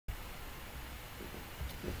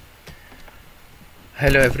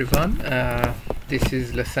Hello everyone, this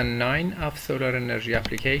is lesson 9 of solar energy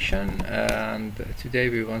application, and today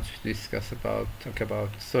we want to talk about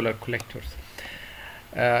solar collectors.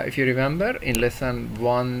 If you remember, in lesson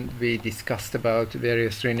 1 we discussed about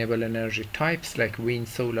various renewable energy types like wind,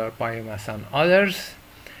 solar, biomass and others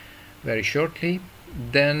very shortly.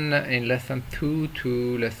 Then in lesson 2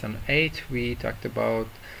 to lesson 8 we talked about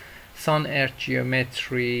sun-earth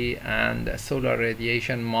geometry and solar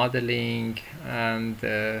radiation modeling, and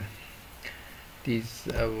these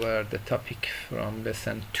were the topic from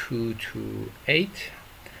lesson 2 to 8.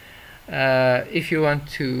 If you want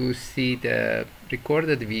to see the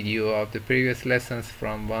recorded video of the previous lessons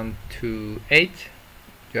from 1 to 8,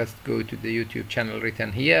 just go to the YouTube channel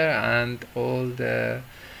written here, and all the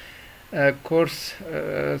courses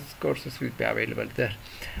will be available there.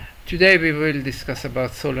 Today we will discuss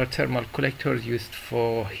about solar thermal collectors used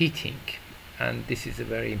for heating, and this is a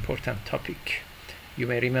very important topic. You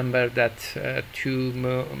may remember that two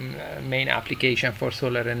main applications for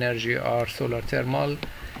solar energy are solar thermal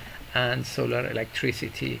and solar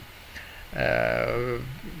electricity.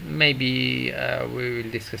 Maybe we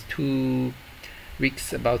will discuss 2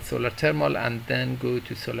 weeks about solar thermal and then go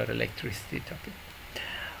to solar electricity topic.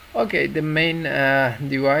 Okay, the main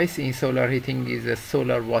device in solar heating is a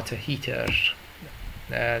solar water heater.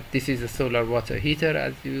 This is a solar water heater,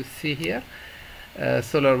 as you see here.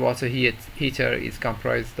 Solar water heater is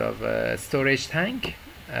comprised of a storage tank,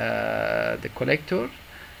 the collector,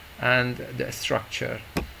 and the structure.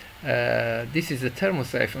 This is a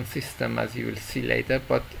thermosiphon system, as you will see later,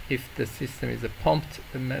 but if the system is a pumped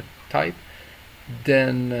type,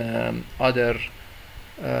 then other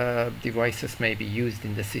devices may be used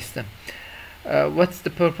in the system. What's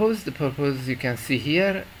the purpose? The purpose you can see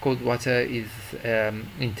here: cold water is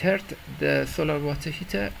entered the solar water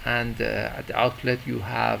heater, and at the outlet you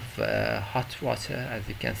have hot water, as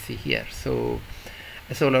you can see here. So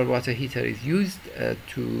a solar water heater is used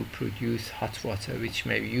to produce hot water, which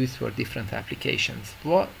may be used for different applications.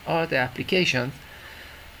 What are the applications?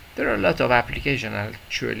 There are a lot of applications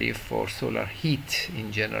actually for solar heat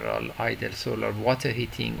in general, either solar water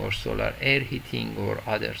heating or solar air heating or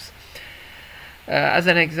others. As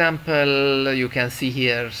an example, you can see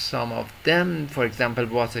here some of them. For example,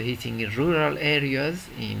 water heating in rural areas,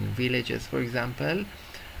 in villages for example,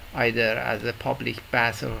 either as a public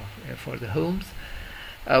bath or for the homes.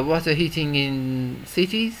 Water heating in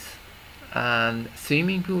cities, and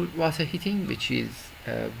swimming pool water heating, which is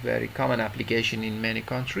a very common application in many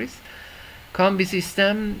countries. Combi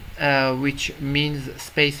system, which means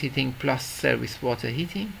space heating plus service water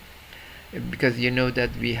heating, because you know that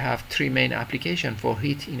we have 3 main applications for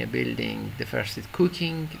heat in a building. The first is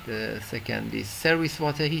cooking, the second is service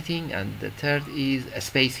water heating, and the third is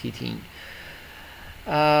space heating.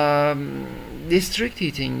 District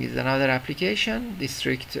heating is another application.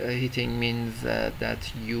 District heating means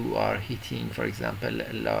that you are heating, for example,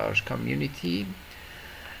 a large community,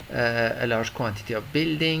 a large quantity of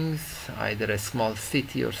buildings, either a small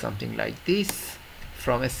city or something like this,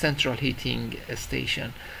 from a central heating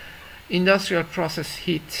station. Industrial process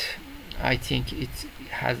heat, I think it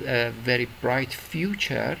has a very bright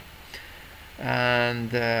future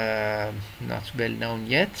and not well known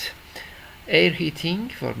yet. Air heating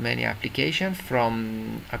for many applications,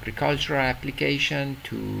 from agricultural application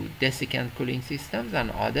to desiccant cooling systems and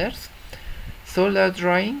others. Solar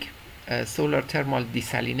drying, solar thermal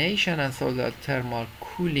desalination and solar thermal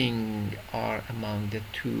cooling are among the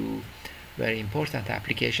 2 very important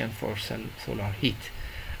applications for solar heat,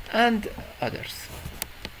 and others.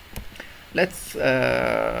 Let's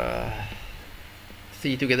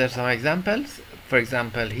see together some examples. For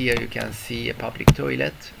example, here you can see a public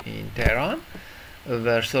toilet in Tehran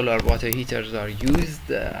where solar water heaters are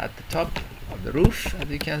used at the top of the roof, as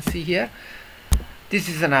you can see here. This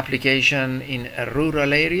is an application in a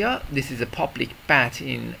rural area. This is a public bath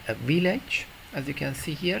in a village. As you can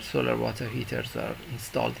see here, solar water heaters are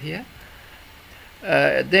installed here.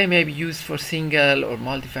 They may be used for single or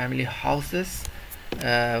multi-family houses,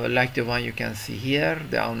 like the one you can see here.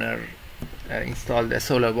 The owner installed a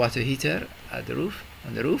solar water heater at the roof,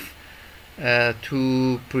 on the roof,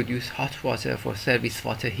 to produce hot water for service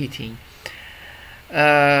water heating.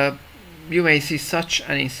 You may see such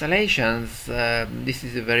an installations. This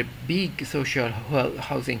is a very big social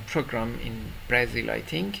housing program in Brazil, I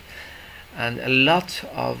think, and a lot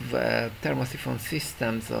of thermosiphon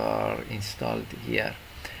systems are installed here.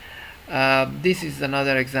 This is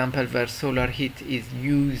another example where solar heat is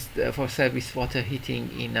used for service water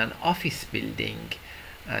heating in an office building,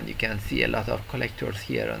 and you can see a lot of collectors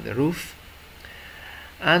here on the roof.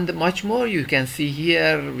 and much more you can see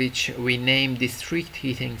here, which we name district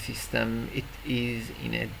heating system. It is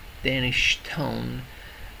in a Danish tone.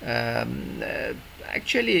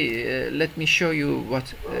 Actually, let me show you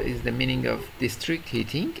what is the meaning of district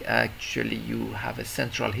heating. Actually, you have a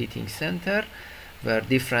central heating center where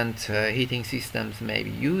different heating systems may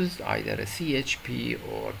be used, either a CHP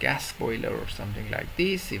or gas boiler or something like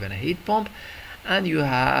this, even a heat pump. And you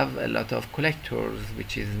have a lot of collectors,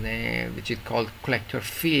 which is called collector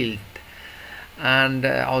field, and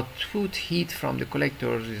output heat from the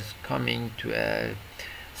collectors is coming to a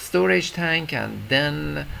storage tank and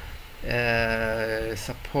then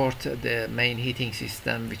support the main heating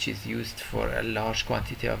system, which is used for a large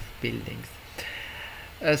quantity of buildings.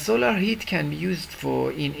 Solar heat can be used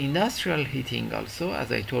for in industrial heating also,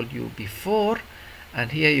 as I told you before.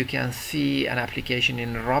 And here you can see an application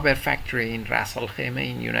in a rubber factory in Ras Al Khaimah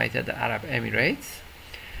in United Arab Emirates.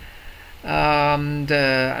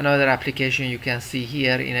 Another application you can see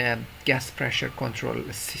here in a gas pressure control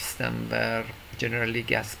system, where generally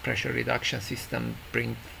gas pressure reduction system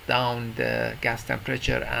brings down the gas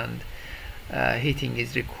temperature and heating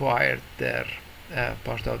is required there.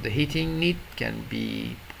 Part of the heating need can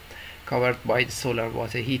be covered by the solar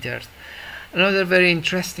water heaters. Another very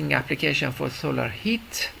interesting application for solar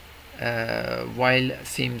heat, while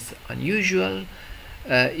seems unusual,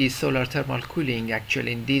 is solar thermal cooling.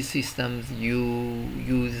 Actually, in these systems you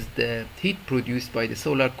use the heat produced by the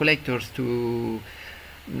solar collectors to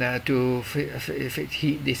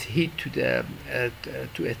feed this heat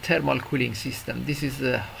to a thermal cooling system. This is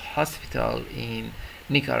a hospital in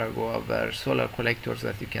Nicaragua where solar collectors,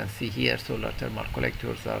 that you can see here, solar thermal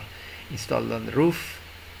collectors are installed on the roof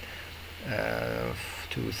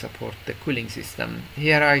to support the cooling system.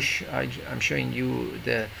 Here I'm showing you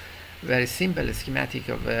the very simple schematic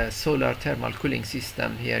of a solar thermal cooling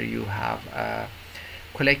system. Here you have a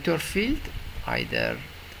collector field, either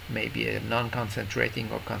maybe a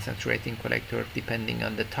non-concentrating or concentrating collector depending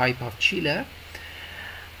on the type of chiller,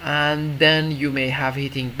 and then you may have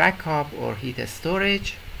heating backup or heat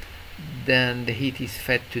storage. Then the heat is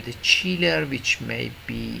fed to the chiller, which may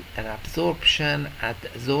be an absorption,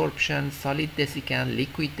 adsorption, solid desiccant,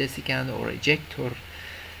 liquid desiccant, or ejector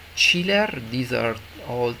chiller. These are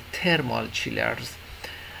all thermal chillers.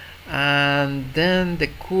 And then the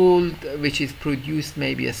cooled, which is produced,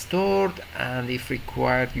 may be stored, and if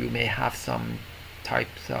required you may have some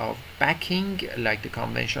types of backing like the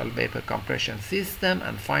conventional vapor compression system.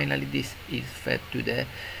 And finally this is fed to the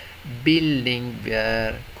building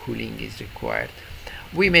where cooling is required.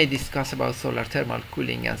 We may discuss about solar thermal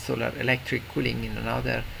cooling and solar electric cooling in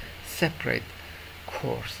another separate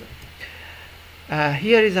course.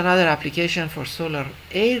 Here is another application for solar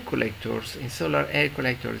air collectors. In solar air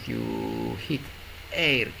collectors you heat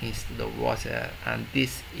air instead of water, and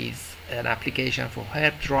this is an application for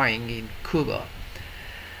hair drying in Cuba.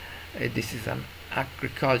 This is an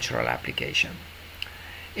agricultural application.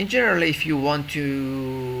 In general, if you want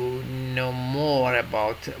to know more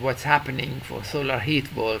about what's happening for solar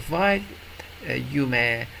heat worldwide, you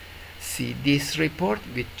may see this report,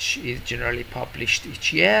 which is generally published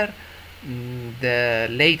each year. The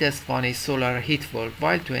latest one is Solar Heat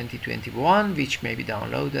Worldwide 2021, which may be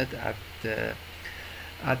downloaded at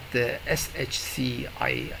the SHC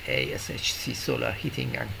SHC Solar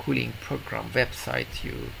Heating and Cooling Program website.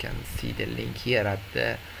 You can see the link here at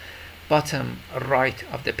the bottom right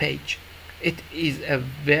of the page. It is a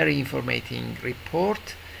very informative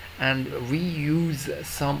report, and we use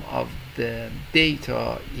some of the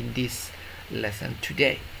data in this lesson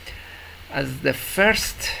today. As the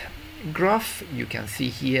first graph, you can see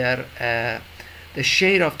here the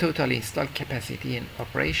share of total installed capacity in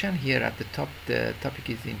operation. Here at the top the topic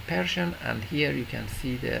is in Persian, and here you can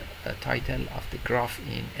see the title of the graph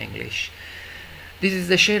in English. This is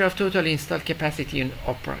the share of total installed capacity in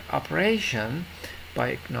operation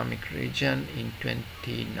by economic region in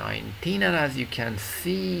 2019, and as you can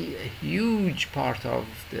see, a huge part of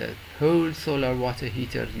the whole solar water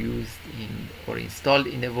heater used in or installed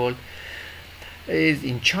in the world is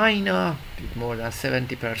in China with more than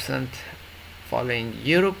 70%, following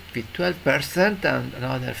Europe with 12%, and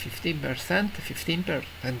another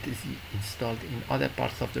 15% is installed in other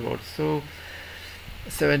parts of the world. So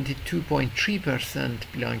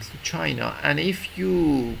 72.3% belongs to China. And if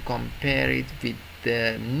you compare it with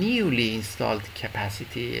the newly installed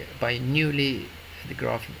capacity, by newly the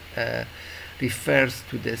graph refers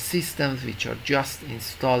to the systems which are just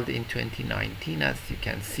installed in 2019. As you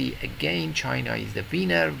can see, again China is the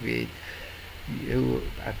winner with you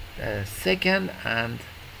at second, and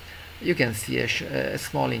you can see a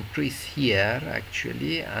small increase here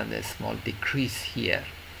actually and a small decrease here.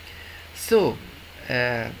 So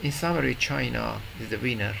in summary, China is the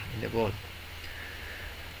winner in the world.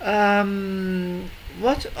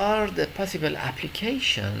 What are the possible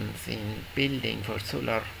applications in building for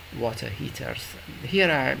solar water heaters? Here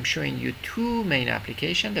I am showing you two main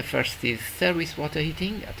applications. The first is service water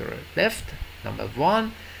heating at the left, number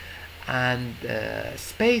one, and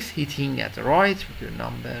space heating at the right,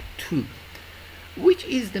 number two. Which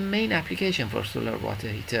is the main application for solar water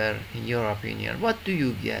heater in your opinion? What do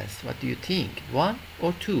you guess? What do you think? One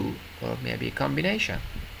or two, or maybe a combination?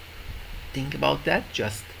 Think about that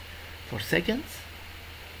just for seconds.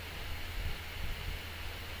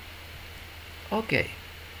 Okay,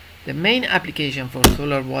 the main application for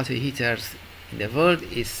solar water heaters in the world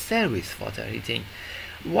is service water heating.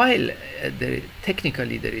 While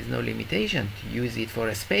technically there is no limitation to use it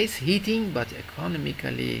for space heating, but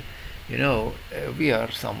economically, we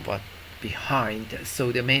are somewhat behind.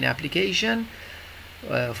 So the main application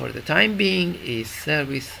for the time being is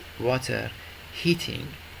service water heating.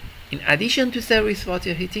 In addition to service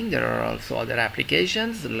water heating, there are also other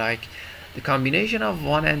applications like the combination of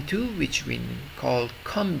 1 and 2, which we call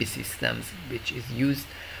combi systems, which is used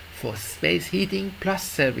for space heating plus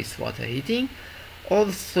service water heating.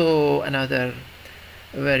 Also, another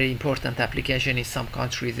very important application in some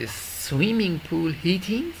countries is swimming pool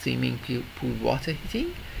heating, swimming pool water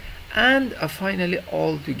heating. And finally,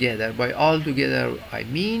 altogether, by altogether I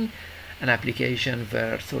mean an application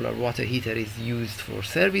where solar water heater is used for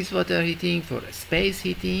service water heating, for space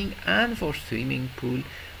heating, and for swimming pool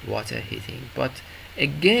water heating. But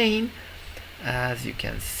again, as you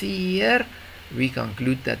can see here, we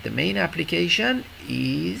conclude that the main application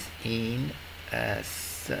is in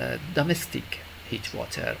domestic heat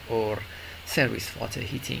water or service water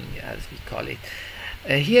heating, as we call it.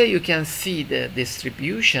 Here you can see the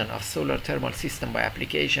distribution of solar thermal system by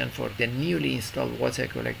application for the newly installed water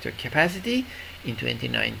collector capacity in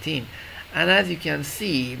 2019. And as you can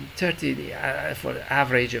see, for the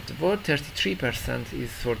average of the world, 33%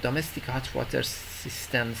 is for domestic hot water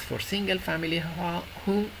systems for single family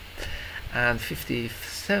home, and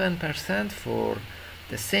 57% for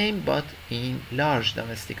the same but in large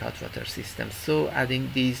domestic hot water systems. So adding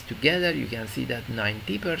these together, you can see that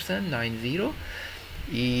 90%, 90,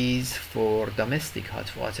 is for domestic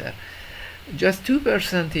hot water. Just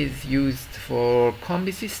 2% is used for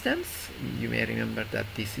combi systems. You may remember that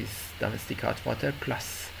this is domestic hot water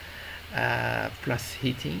plus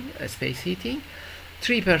heating, space heating.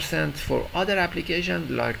 3% for other applications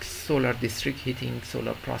like solar district heating,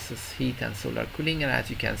 solar process heat, and solar cooling. And as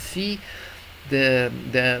you can see, the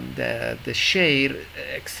share,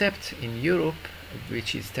 except in Europe,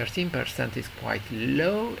 which is 13%, is quite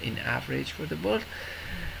low in average for the world.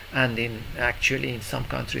 And actually in some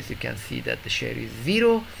countries you can see that the share is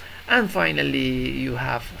 0. And finally you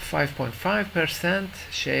have 5.5%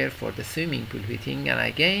 share for the swimming pool heating. And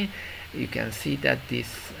again, you can see that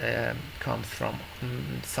this comes from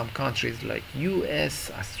some countries like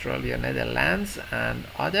US, Australia, Netherlands, and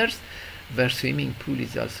others, where swimming pool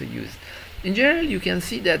is also used. In general, you can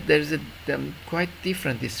see that there's a quite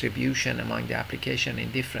different distribution among the application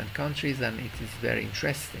in different countries, and it is very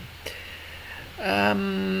interesting.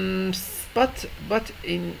 But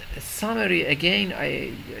in summary, again,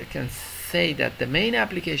 I can say that the main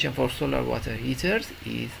application for solar water heaters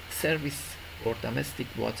is service or domestic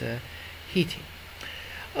water heating.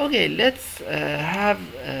 Okay, let's have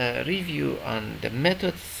a review on the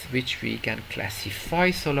methods which we can classify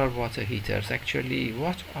solar water heaters. Actually,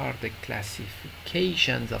 what are the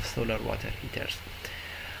classifications of solar water heaters?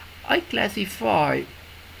 I classify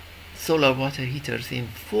solar water heaters in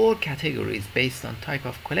 4 categories based on type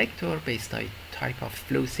of collector, based on type of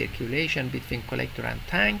flow circulation between collector and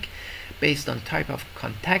tank, based on type of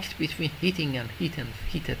contact between heating and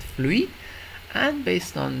heated fluid, and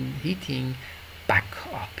based on heating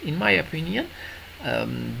backup. In my opinion,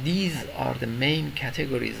 these are the main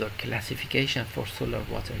categories or classification for solar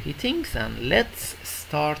water heatings. And let's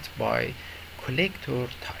start by collector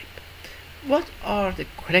type. What are the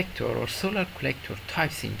collector or solar collector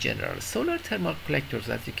types in general? Solar thermal collectors,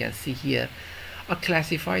 as you can see here, are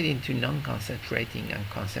classified into non-concentrating and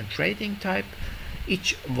concentrating type.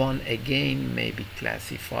 Each one again may be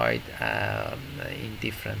classified in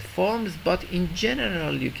different forms, but in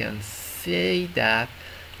general you can say that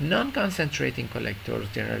non-concentrating collectors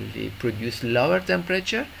generally produce lower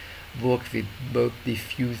temperature, work with both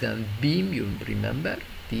diffuse and beam. You remember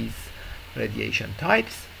these radiation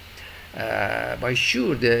types. By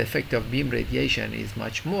sure the effect of beam radiation is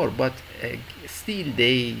much more, but still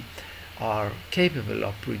they are capable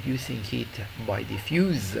of producing heat by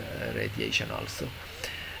diffuse radiation also.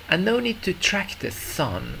 and no need to track the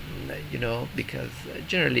sun, you know, because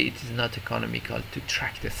generally it is not economical to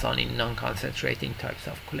track the sun in non-concentrating types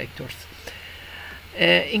of collectors.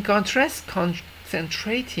 In contrast,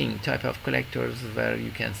 concentrating type of collectors, where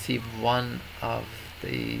you can see one of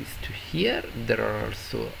these to here, there are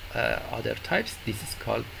also other types. This is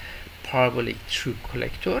called parabolic true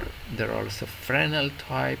collector. There are also Fresnel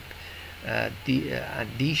type,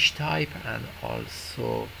 dish type, and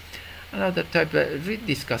also another type. We'll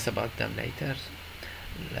discuss about them later.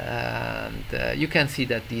 And you can see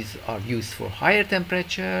that these are used for higher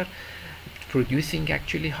temperature, producing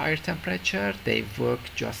actually higher temperature. They work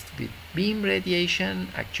just with beam radiation.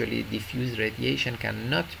 Actually, diffuse radiation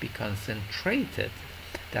cannot be concentrated.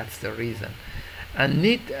 That's the reason. And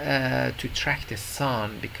need to track the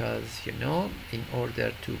sun, because, you know, in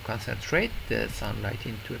order to concentrate the sunlight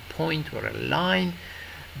into a point or a line,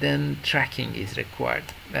 then tracking is required.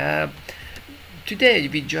 Today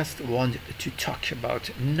we just want to talk about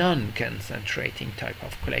non-concentrating type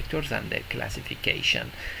of collectors and their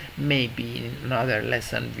classification. Maybe in another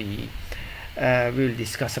lesson we will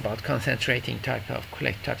discuss about concentrating types of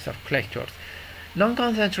collectors.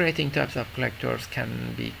 Non-concentrating types of collectors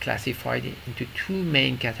can be classified into two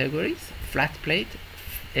main categories: flat plate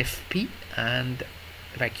FP and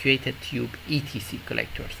evacuated tube ETC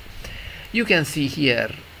collectors. You can see here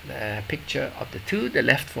a picture of the two. The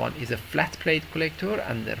left one is a flat plate collector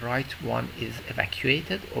and the right one is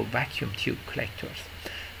evacuated or vacuum tube collectors.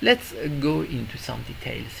 Let's go into some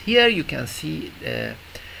details. Here you can see the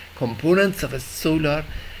components of a solar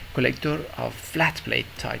collector of flat plate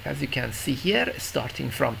type. As you can see here, starting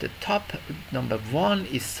from the top, number one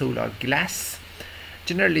is solar glass.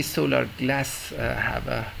 Generally solar glass have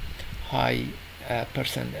a high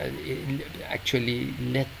actually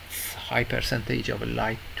lets high percentage of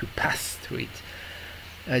light to pass through it.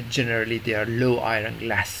 Generally they are low iron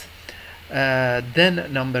glass.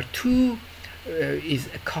 Then number two is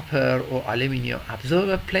a copper or aluminium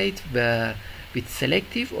absorber plate with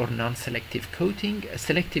selective or non-selective coating. A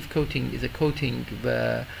selective coating is a coating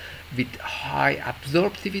with high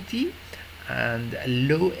absorptivity and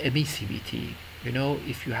low emissivity. You know,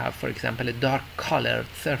 if you have, for example, a dark colored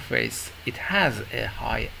surface, it has a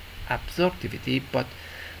high absorptivity, but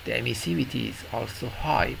the emissivity is also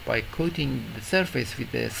high. By coating the surface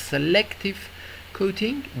with a selective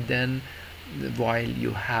coating, then while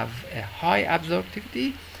you have a high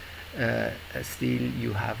absorptivity, still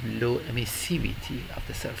you have low emissivity of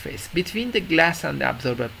the surface. Between the glass and the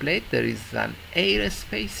absorber plate there is an air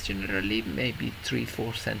space, generally maybe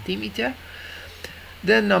 3-4 centimeter.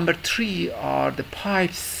 Then number three are the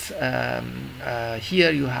pipes.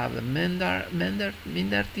 Here you have a Minder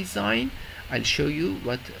design. I'll show you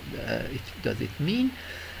what does it mean.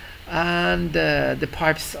 And the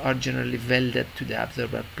pipes are generally welded to the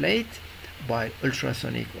absorber plate by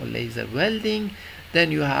ultrasonic or laser welding.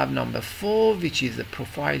 Then you have number four, which is a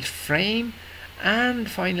profile frame, and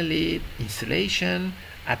finally insulation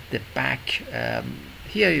at the back.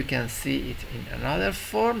 Here you can see it in another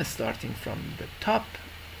form, starting from the top: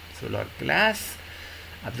 solar glass,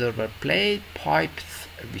 absorber plate, pipes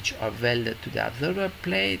which are welded to the absorber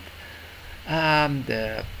plate,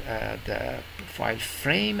 the profile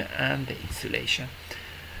frame, and the insulation.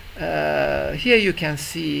 Here you can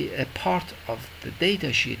see a part of the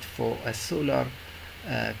data sheet for a solar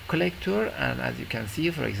collector, and as you can see,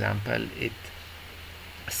 for example, it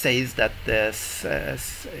says that it's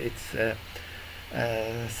a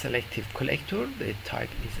selective collector. The type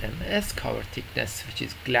is MS. Cover thickness, which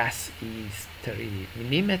is glass, is 30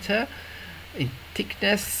 millimeter in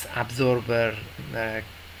thickness. Absorber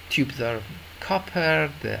tubes are copper.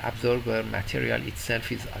 The absorber material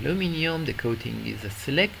itself is aluminium. The coating is a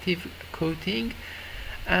selective coating,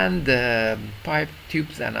 and the pipe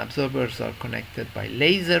tubes and absorbers are connected by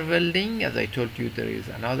laser welding. As I told you, there is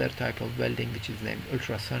another type of welding which is named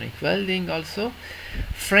ultrasonic welding also.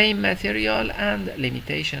 Frame material and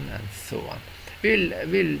limitation, and so on.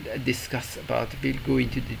 We'll discuss about, we'll go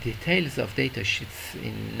into the details of data sheets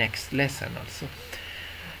in next lesson also.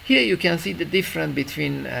 Here you can see the difference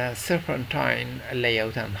between serpentine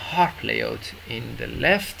layout and harp layout. In the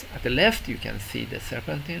left, at the left, you can see the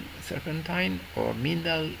serpentine or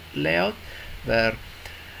Mindel layout, where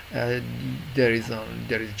there is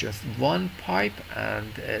just one pipe,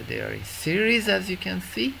 and they are in series, as you can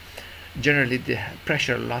see. Generally, the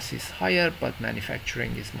pressure loss is higher, but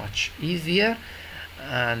manufacturing is much easier,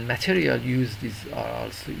 and material used is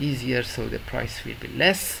also easier, so the price will be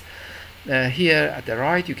less. Here at the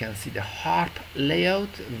right you can see the harp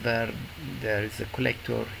layout, where there is a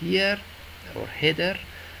collector here, or header,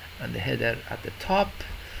 and the header at the top,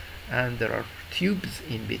 and there are tubes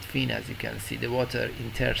in between. As you can see, the water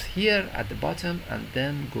enters here at the bottom and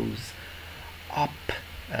then goes up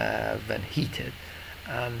when heated,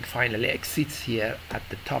 and finally exits here at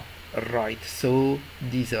the top right. So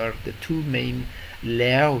these are the two main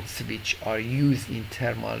layouts which are used in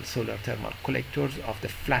solar thermal collectors of the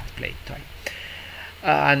flat plate type.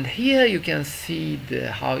 And here you can see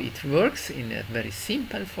how it works in a very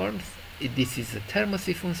simple form. This is a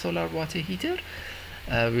thermosiphon solar water heater.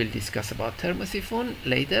 We'll discuss about thermosiphon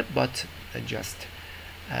later, but just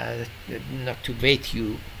not to wait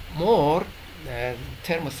you more, in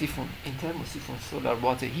thermosiphon solar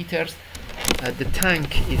water heaters, the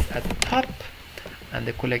tank is at the top and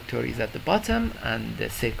the collector is at the bottom, and the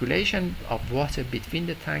circulation of water between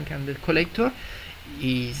the tank and the collector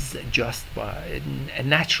is just by a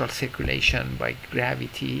natural circulation by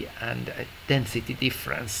gravity and a density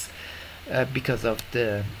difference because of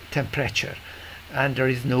the temperature, and there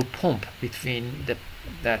is no pump between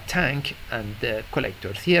the tank and the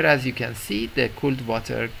collectors. Here, as you can see, the cold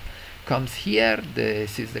water comes here.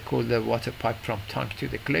 This is the cold water pipe from tank to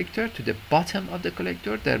the collector. To the bottom of the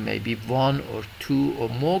collector there may be one or two or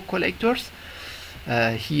more collectors.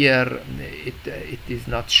 Here it is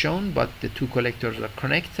not shown, but the two collectors are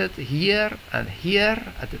connected here and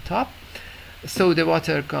here at the top. So the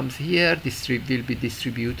water comes here, will be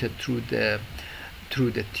distributed through the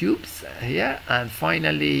tubes here, and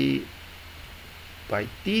finally by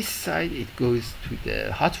this side it goes to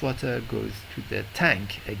the hot water, goes to the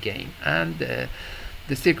tank again. And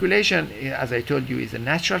the circulation, as I told you, is a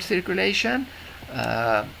natural circulation.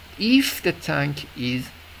 If the tank is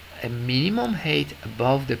a minimum height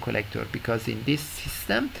above the collector, because in this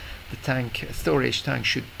system the storage tank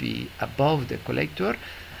should be above the collector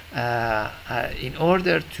in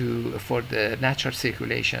order for the natural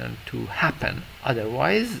circulation to happen.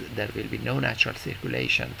 Otherwise there will be no natural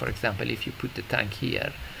circulation. For example, if you put the tank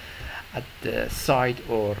here at the side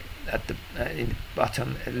or at the in the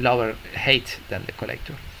bottom, lower height than the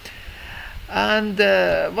collector. And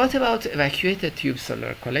what about evacuated tube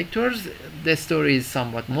solar collectors? The story is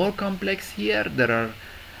somewhat more complex here. There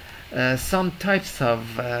are some types of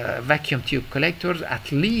vacuum tube collectors,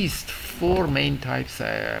 at least 4 main types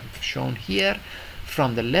shown here.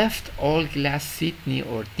 From the left, all glass Sydney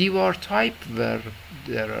or Dewar type, where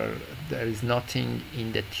there is nothing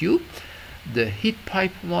in the tube, the heat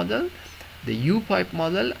pipe model, the U-pipe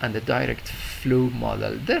model, and the direct flow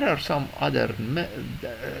model. There are some other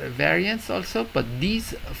variants also, but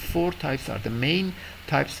these 4 types are the main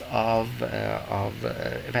types of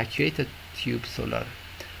evacuated tube solar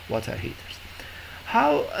water heaters.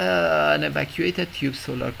 How an evacuated tube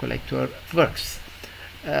solar collector works?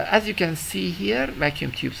 As you can see here,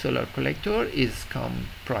 vacuum tube solar collector is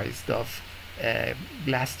comprised of a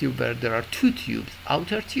glass tube where there are 2 tubes,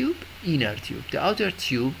 outer tube, inner tube. The outer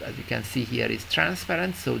tube, as you can see here, is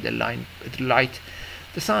transparent, so the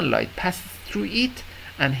sunlight passes through it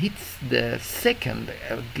and hits the second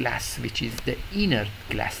glass, which is the inner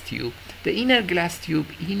glass tube. The inner glass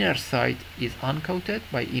tube, inner side is uncoated.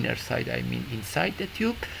 By inner side I mean inside the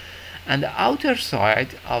tube, and the outer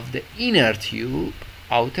side of the inner tube,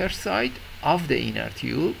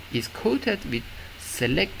 is coated with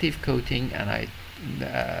selective coating, and I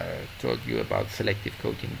told you about selective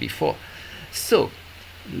coating before. So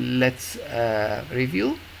let's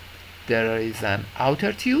review. There is an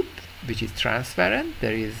outer tube which is transparent.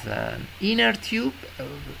 There is an inner tube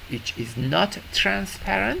which is not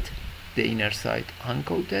transparent, the inner side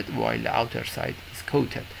uncoated while the outer side is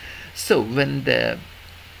coated. So when the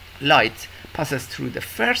light passes through the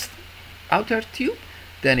first outer tube,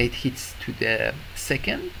 then it hits to the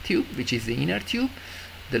second tube, which is the inner tube.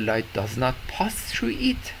 The light does not pass through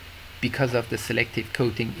it because of the selective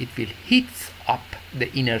coating. It will hit up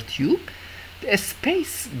the inner tube. The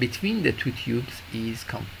space between the 2 tubes is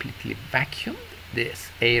completely vacuumed. This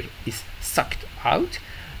air is sucked out.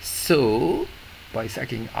 So by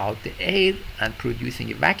sucking out the air and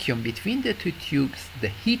producing a vacuum between the 2 tubes, the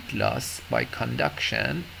heat loss by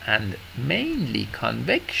conduction and mainly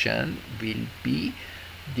convection will be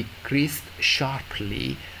decreased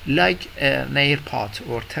sharply, like an air pot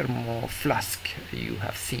or thermo flask you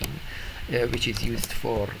have seen, which is used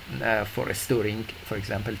for storing, for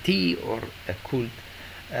example, tea or a cool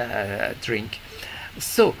drink.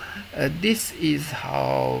 So this is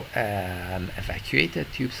how an evacuated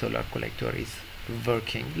tube solar collector is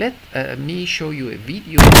working. Let me show you a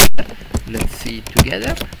video. Let's see it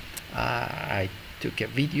together. I took a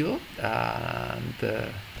video and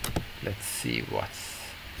let's see what's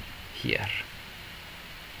here.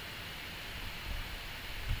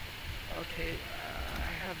 Okay,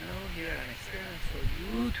 I have Now here an experiment for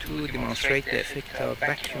you to demonstrate the effect of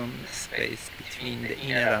vacuum space between the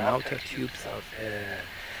inner and outer tubes of the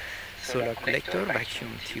solar collector,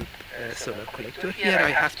 vacuum tube solar collector. Here I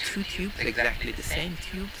have two tubes, exactly the same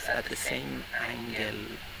tubes at the same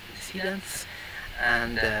angle incidence,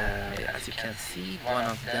 and as you can see, one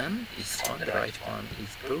of them is on the right one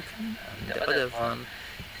is broken and the other one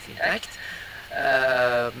is intact.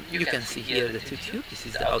 You can see here the two tubes. This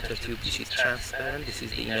is the outer tube which is transparent, this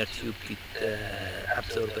is the inner tube with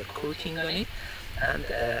absorber coating on it, and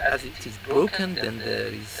as it is broken, then there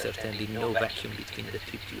is certainly no vacuum between the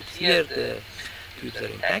two tubes. Here the tubes are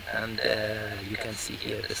intact, and you can see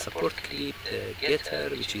here the support clip, the getter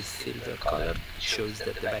which is silver colored, shows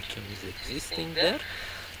that the vacuum is existing there.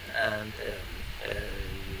 And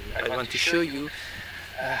I want to show you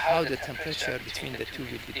how the temperature between the two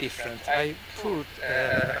will be different. I filled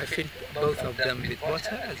both of them with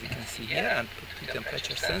water, as you can see here, and put two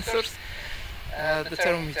temperature sensors. The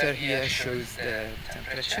thermometer here shows the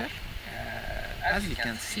temperature. As you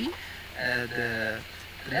can see, the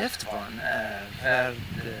left one, where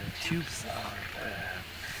the tubes are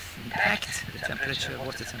intact, the temperature,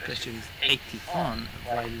 water temperature is 81,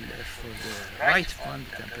 while for the right one,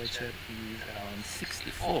 the temperature is around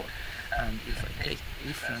 64. And if I take the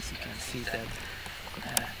difference, you can see that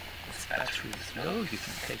this battery is low, you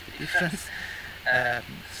can take the difference.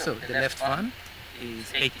 So the left one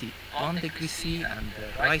is 81 degrees C and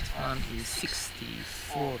the right one is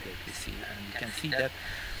 64 degrees C, and you can see that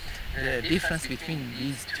the difference between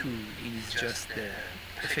these two is just the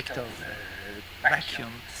effect of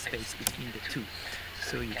vacuum space between the two.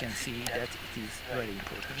 So you can see that it is very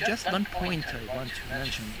important. Just one point I want to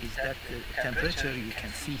mention is that the temperature you can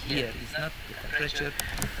see here is not the temperature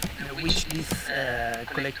which this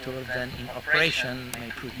collector then in operation may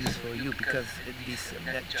produce for you, because this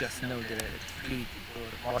just know the fluid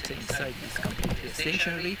or water inside is completely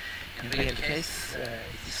stationary. In real case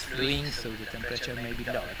it is flowing, so the temperature may be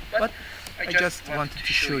lower. But I just wanted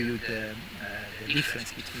to show you the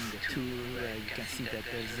difference between the two. You can see that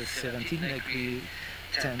there is a 17 degree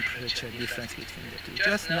temperature difference between the two.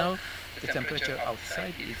 Just now the temperature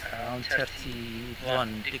outside is around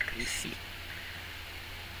 31 degrees C.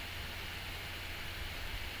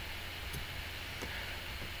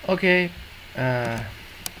 Okay,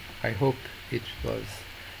 I hope it was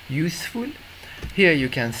useful. Here you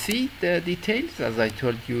can see the details. As I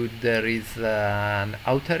told you, there is an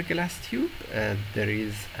outer glass tube, there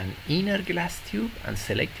is an inner glass tube, and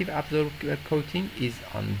selective absorber coating is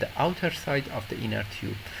on the outer side of the inner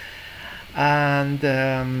tube. And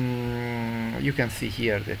you can see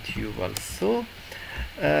here the tube also.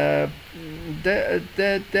 There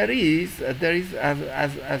is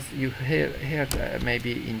as you heard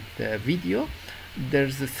maybe in the video,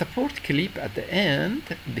 there's a support clip at the end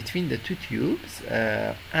between the two tubes,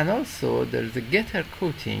 and also there's a getter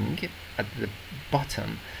coating at the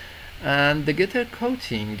bottom, and the getter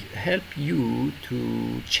coating help you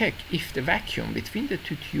to check if the vacuum between the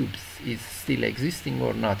two tubes is still existing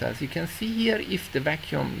or not. As you can see here, if the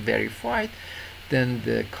vacuum verified, then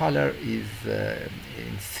the color is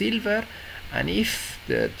in silver, and if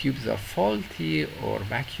the tubes are faulty or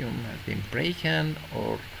vacuum has been broken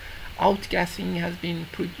or outgassing has been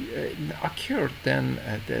occurred, then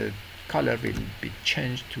the color will be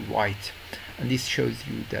changed to white, and this shows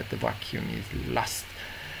you that the vacuum is lost.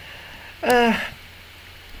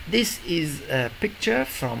 This is a picture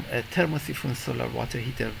from a thermosiphon solar water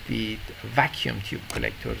heater with vacuum tube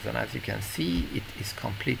collectors, and as you can see, it is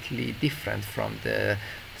completely different from the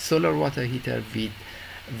solar water heater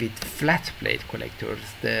with flat plate collectors.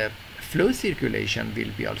 The flow circulation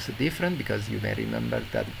will be also different, because you may remember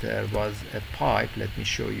that there was a pipe. Let me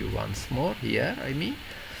show you once more here. I mean,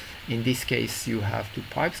 in this case you have two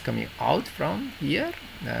pipes coming out from here,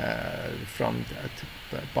 from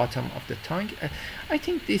the bottom of the tank. I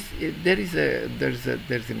think this there's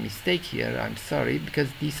a mistake here. I'm sorry, because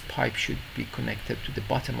this pipe should be connected to the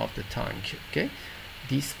bottom of the tank. Okay,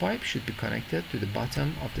 this pipe should be connected to the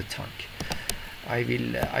bottom of the tank. I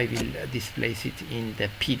will display it in the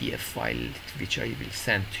PDF file, which I will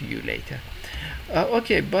send to you later.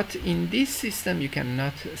 Okay, but in this system you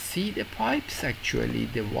cannot see the pipes. Actually,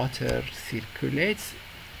 the water circulates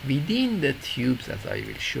within the tubes, as I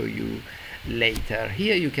will show you later.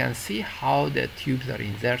 Here you can see how the tubes are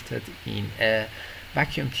inserted in a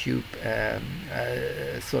vacuum tube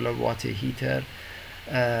solar water heater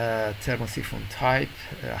thermosiphon type,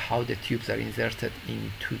 how the tubes are inserted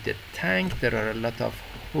into the tank. There are a lot of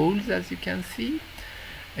holes, as you can see,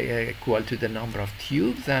 equal to the number of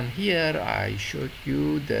tubes, and here I showed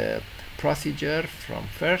you the procedure from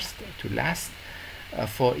first to last,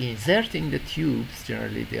 for inserting the tubes,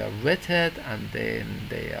 generally they are wetted and then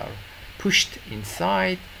they are pushed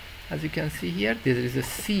inside. As you can see here, there is a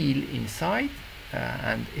seal inside,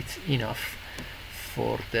 and it's enough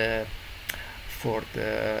for the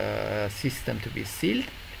system to be sealed.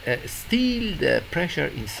 Still, the pressure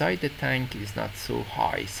inside the tank is not so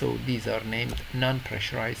high, so these are named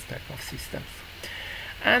non-pressurized type of systems.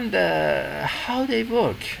 And how they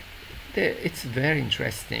work, it's very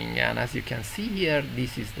interesting. And as you can see here,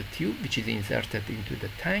 this is the tube which is inserted into the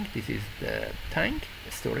tank. This is the tank,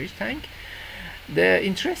 the storage tank. The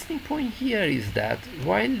interesting point here is that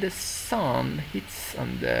while the sun hits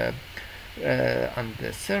on the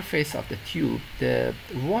surface of the tube, the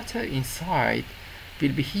water inside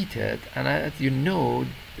will be heated, and as you know,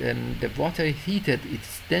 the water heated,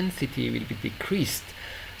 its density will be decreased,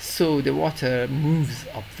 so the water moves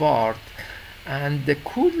upward, and the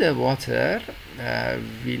cooler water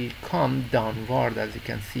will come downward, as you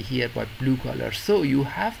can see here by blue color. So you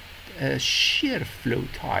have a shear flow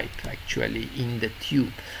type actually in the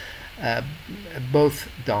tube, both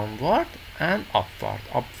downward and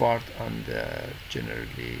upward on the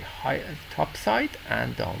generally high top side,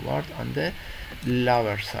 and downward on the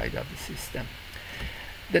lower side of the system.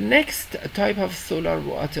 The next type of solar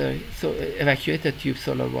water, so evacuated tube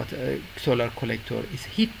solar collector, is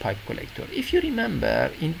heat pipe collector. If you remember,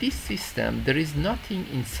 in this system there is nothing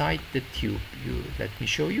inside the tube. Let me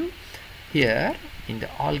show you here. In the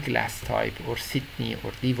all glass type or Sydney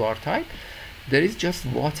or Devar type, there is just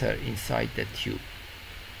water inside the tube.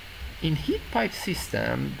 In heat pipe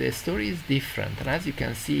system, the story is different, and as you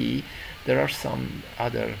can see, there are some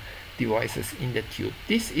other devices in the tube.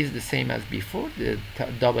 This is the same as before, the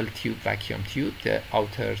double tube vacuum tube. The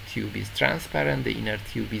outer tube is transparent, the inner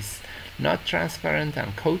tube is not transparent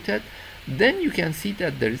and coated. Then you can see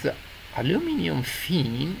that there is an aluminum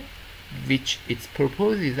fin, which its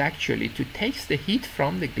purpose is actually to take the heat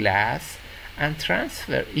from the glass and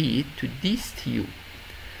transfer it to this tube.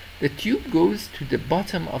 The tube goes to the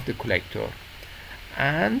bottom of the collector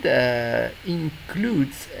and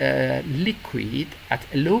includes liquid at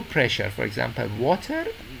a low pressure, for example water,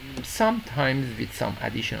 sometimes with some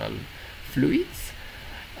additional fluids,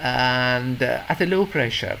 and at a low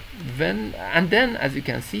pressure. And then, as you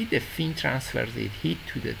can see, the fin transfers the heat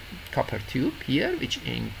to the copper tube here,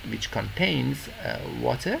 which contains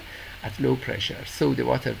water at low pressure. So the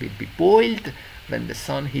water will be boiled when the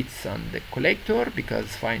sun hits on the collector,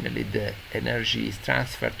 because finally the energy is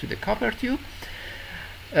transferred to the copper tube.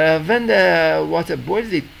 When the water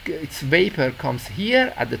boils, its vapor comes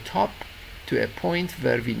here at the top to a point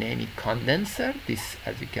where we name it condenser. This,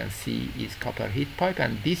 as you can see, is copper heat pipe,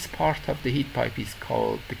 and this part of the heat pipe is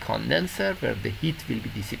called the condenser, where the heat will be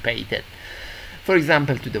dissipated, for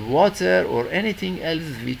example, to the water or anything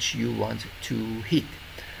else which you want to heat.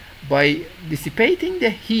 By dissipating the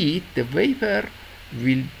heat, the vapor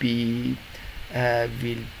will be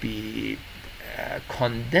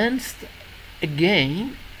condensed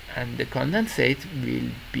again, and the condensate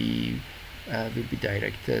will be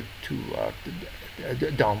directed toward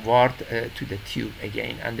downward to the tube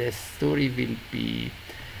again, and the story will be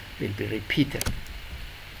repeated.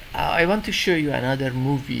 I want to show you another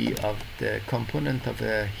movie of the component of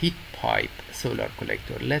a heat pipe solar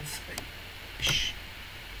collector. Let's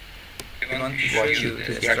I want to show you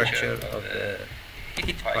the structure of the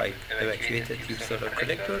heat pipe evacuated tube solar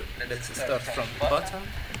collector. Let's start from the bottom.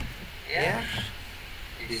 Here,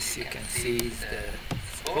 this you can see is the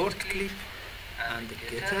support clip and the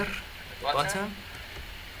getter at the bottom.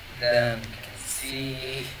 Then you can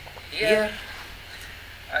see here,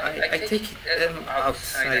 I take them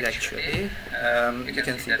outside actually. You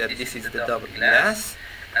can see that this is the double glass,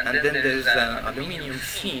 and then there is an aluminum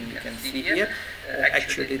fin. You can see here.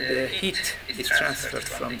 Actually, the heat is transferred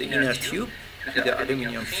from the inner tube to the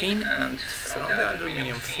aluminum fin, and from the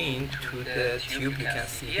aluminum fin to the tube you can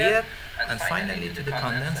see here, and finally to the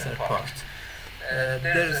condenser part.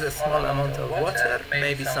 There is a small amount of water,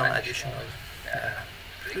 maybe some additional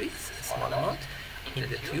fluids, a small amount in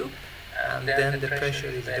the tube, and then the pressure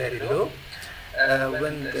is very low.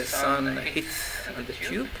 When the sun hits on the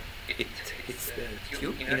tube, it hits the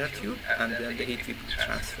tube, inner tube, and then the heat will be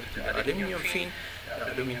transferred to the aluminum fin.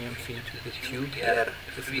 The aluminum fin to the tube here,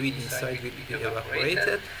 the fluid inside will be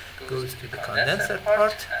evaporated, goes to the condenser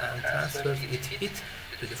part and transfers its heat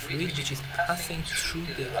to the fluid which is passing through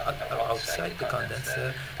the outside the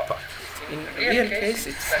condenser part. In real case,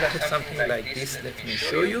 it's like something like this. Let me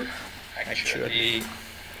show you. Actually,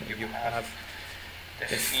 you have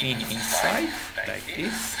the fin inside like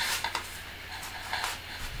this,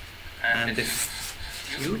 and the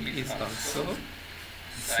tube is also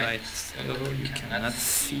inside, so you cannot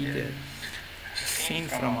see the scene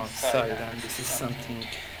from outside, and this is something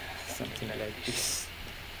like this.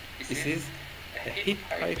 This is a heat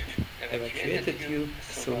pipe evacuated tube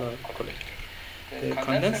solar collector. The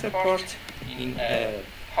condenser part in a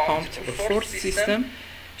pumped or forced system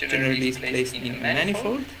generally is placed in a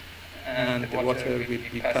manifold, and the water will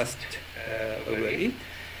be passed over it.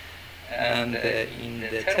 And in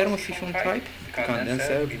the thermosiphon type, the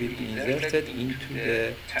condenser will be inserted into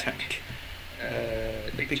the tank.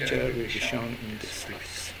 The picture will be shown in the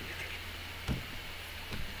slides.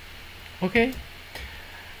 Okay,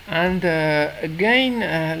 and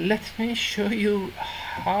again let me show you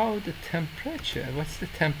how the temperature, what's the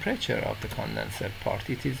temperature of the condenser part.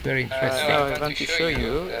 It is very interesting. I want to show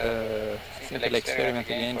you a simple experiment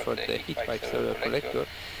again for the heat pipe solar collector.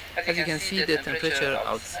 As you can see, the temperature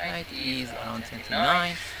outside is around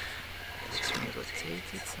 29. Let me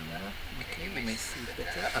rotate it somewhere. Okay, you may see it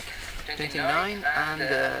better. Okay, 29, and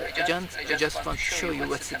I just want to show you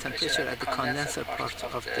what's the temperature at the condenser part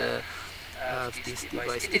of this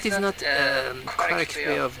device. It is not a correct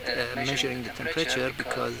way of measuring the temperature,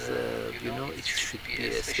 because you know, it should be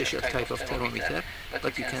a special type of thermometer,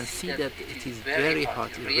 but you can see that it is very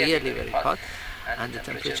hot, really very hot, and the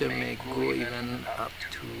temperature may go even up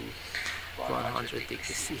to 100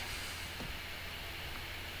 degrees C.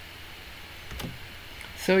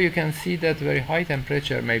 So you can see that very high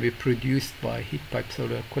temperature may be produced by heat pipe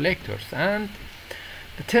solar collectors. And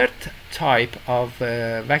the third type of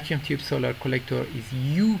vacuum tube solar collector is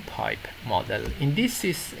U-pipe model. In this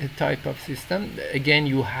type of system, again,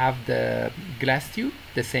 you have the glass tube,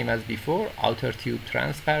 the same as before, outer tube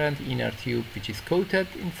transparent, inner tube which is coated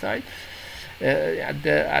inside at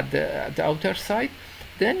the outer side.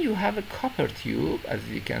 Then you have a copper tube, as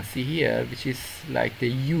you can see here, which is like the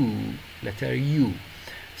U, letter U.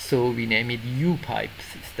 So we name it U-pipe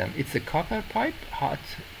system. It's a copper pipe. Hot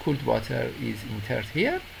cooled water is entered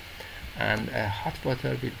here, and hot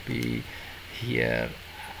water will be here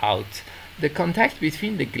out. The contact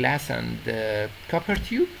between the glass and the copper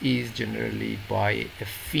tube is generally by a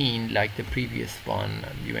fin, like the previous one.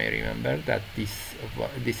 You may remember that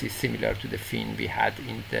this is similar to the fin we had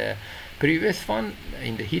in the previous one,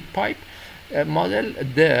 in the heat pipe model.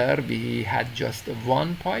 There we had just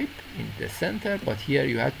one pipe in the center, but here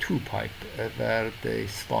you have two pipe where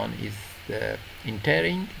this one is the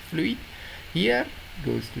entering fluid. Here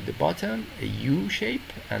goes to the bottom, a U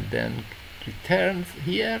shape, and then returns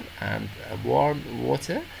here, and a warm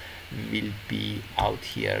water will be out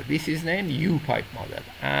here. This is named U-pipe model,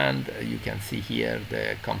 and you can see here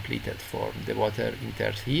the completed form. The water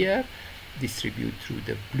enters here, distribute through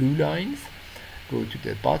the blue lines, go to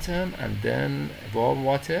the bottom, and then warm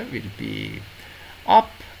water will be up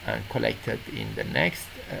and collected in the next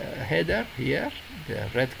header here, the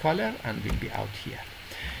red color, and will be out here.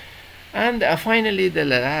 And finally, the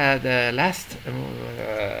last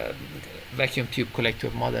vacuum tube collector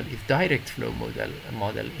model is direct flow model.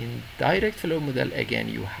 In direct flow model, again,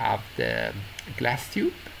 you have the glass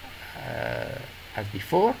tube as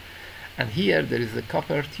before, and here there is a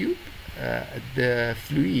copper tube. The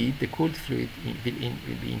fluid, the cooled fluid, will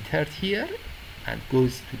be entered here and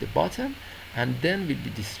goes to the bottom, and then will be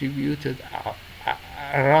distributed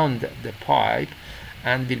around the pipe,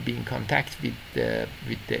 and will be in contact with the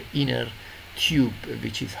inner tube,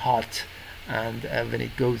 which is hot. And when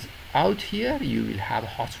it goes out here, you will have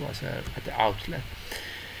hot water at the outlet.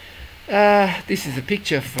 This is a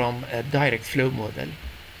picture from a direct flow model.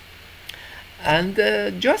 And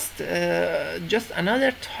just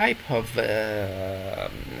another type of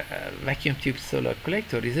vacuum tube solar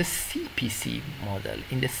collector is a CPC model.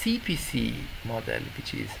 In the CPC model,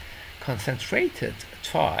 which is concentrated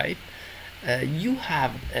type, you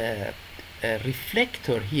have a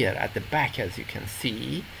reflector here at the back, as you can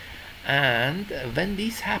see, and when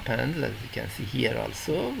this happens, as you can see here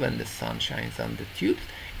also, when the sun shines on the tubes,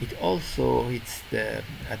 it also hits the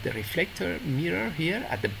reflector mirror here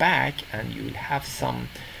at the back, and you will have some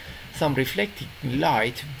reflecting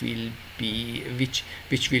light will be which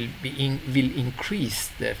will increase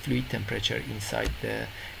the fluid temperature inside the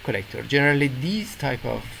collector. Generally, these type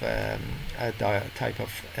of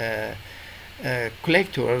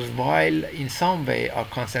collectors, while in some way are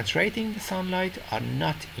concentrating the sunlight, are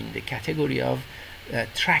not in the category of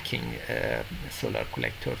tracking solar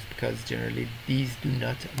collectors, because generally these do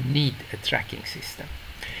not need a tracking system.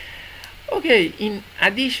 Okay, in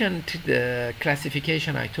addition to the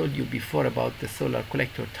classification I told you before about the solar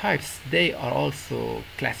collector types, they are also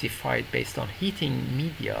classified based on heating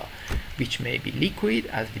media, which may be liquid,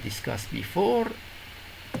 as we discussed before,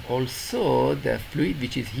 also the fluid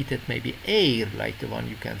which is heated may be air, like the one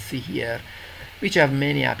you can see here, which have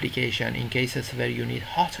many applications. In cases where you need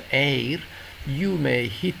hot air, you may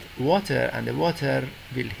heat water, and the water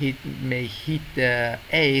may heat the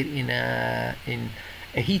air in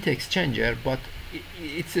a heat exchanger, but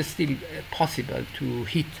it's still possible to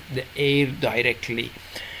heat the air directly.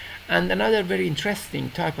 And another very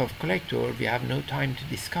interesting type of collector, we have no time to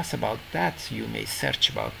discuss about that, you may search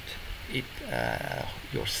about it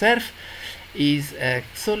yourself, is a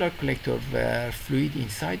solar collector where fluid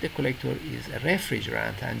inside the collector is a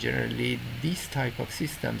refrigerant, and generally these type of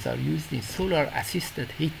systems are used in solar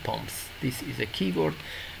assisted heat pumps. This is a keyword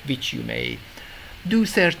which you may do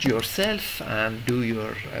search yourself and do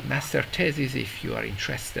your master thesis if you are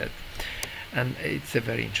interested, and it's a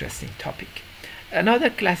very interesting topic. Another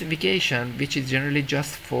classification, which is generally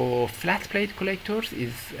just for flat plate collectors,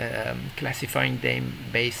 is classifying them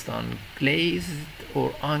based on glazed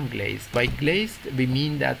or unglazed. By glazed, we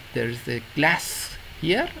mean that there's a glass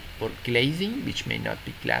here, or glazing, which may not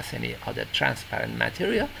be glass, any other transparent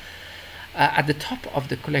material, at the top of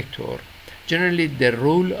the collector. Generally, the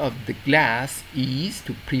role of the glass is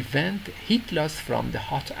to prevent heat loss from the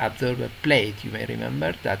hot absorber plate. You may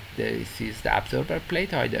remember that this is the absorber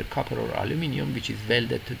plate, either copper or aluminum, which is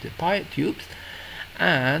welded to the pipe tubes,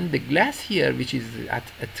 and the glass here, which is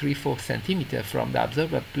at a 3-4 centimeter from the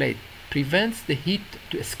absorber plate, prevents the heat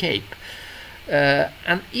to escape.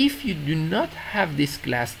 And if you do not have this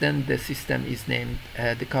glass, then the system is named,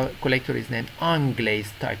 the collector is named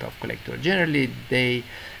unglazed type of collector. Generally, they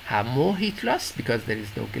have more heat loss because there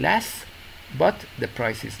is no glass, but the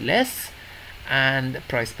price is less, and the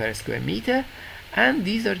price per square meter, and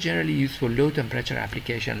these are generally used for low temperature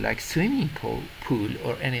application like swimming pool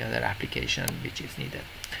or any other application which is needed.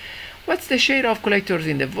 What's the share of collectors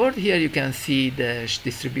in the world? Here you can see the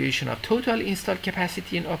distribution of total installed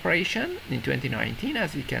capacity in operation in 2019.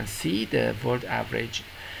 As you can see, the world average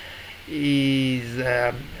is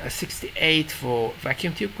 68 for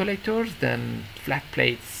vacuum tube collectors, then flat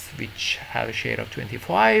plates which have a share of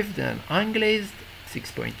 25, then unglazed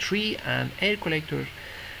 6.3, and air collector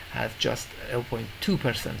has just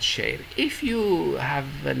 0.2% share. If you have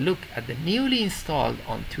a look at the newly installed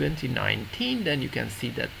on 2019, then you can see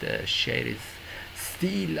that the share is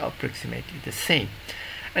still approximately the same.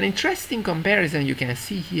 An interesting comparison you can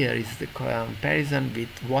see here is the comparison with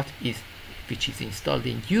which is installed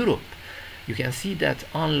in Europe. You can see that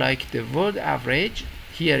unlike the world average,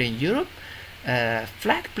 here in Europe,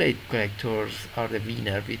 flat plate collectors are the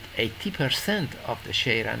winner with 80% of the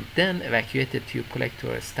share, and then evacuated tube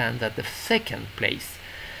collector stands at the second place.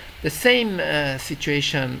 The same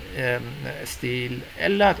situation, still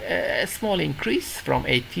a small increase from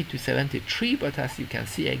 80 to 73, but as you can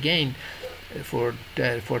see again, for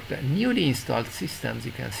the newly installed systems,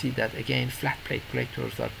 you can see that again flat plate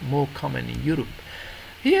collectors are more common in Europe.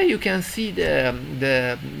 Here you can see the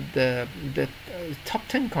top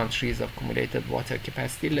 10 countries of accumulated water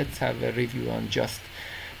capacity. Let's have a review on just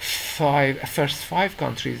first five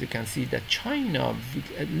countries. You can see that China,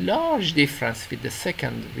 with a large difference with the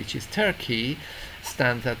second, which is Turkey,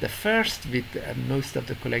 stands at the first with most of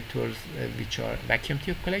the collectors which are vacuum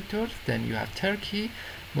tube collectors. Then you have Turkey,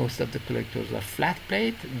 most of the collectors are flat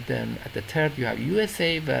plate. Then at the third you have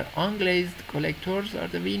USA, where unglazed collectors are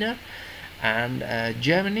the winner, and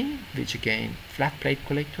Germany, which again flat plate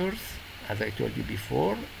collectors, as I told you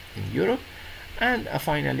before, in Europe, and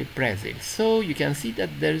finally Brazil. So you can see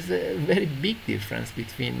that there is a very big difference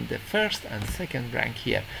between the first and second rank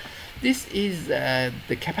here. This is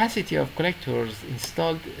the capacity of collectors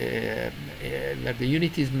installed, where the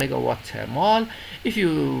unit is megawatt thermal. If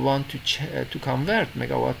you want to convert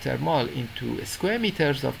megawatt thermal into square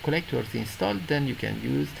meters of collectors installed, then you can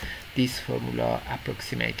use this formula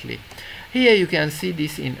approximately. Here you can see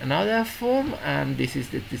this in another form, and this is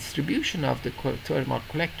the distribution of the thermal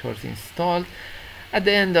collectors installed at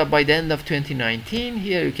the end by the end of 2019.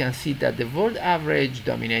 Here you can see that the world average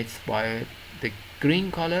dominates by the green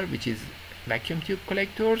color, which is vacuum tube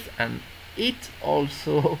collectors, and it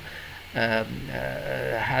also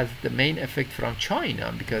has the main effect from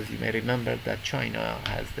China, because you may remember that China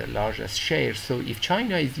has the largest share. So if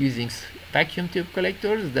China is using vacuum tube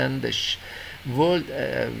collectors, then the world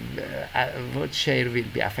share will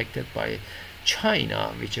be affected by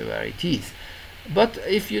China, whichever it is. But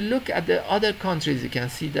if you look at the other countries, you can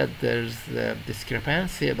see that there's a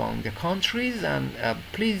discrepancy among the countries, and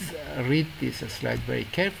please read this slide very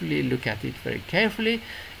carefully, look at it very carefully.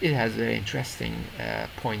 It has very interesting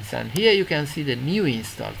points, and here you can see the new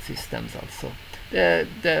installed systems also.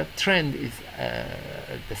 The trend is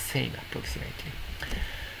the same approximately.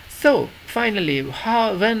 So finally,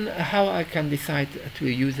 how I can decide to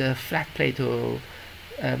use a flat plate or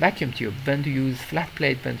vacuum tube, when to use flat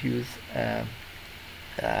plate, when to use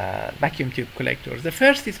vacuum tube collectors. The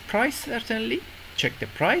first is price, certainly, check the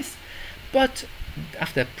price, but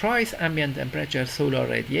after price, ambient temperature, solar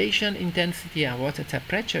radiation intensity, and water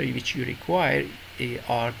temperature which you require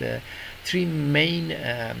are the three main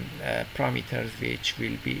parameters which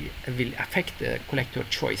will affect the collector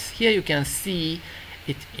choice. Here you can see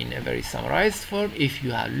it in a very summarized form. If you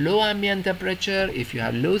have low ambient temperature, if you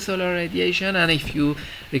have low solar radiation, and if you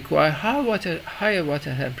require higher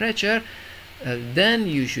water temperature, then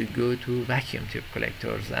you should go to vacuum tube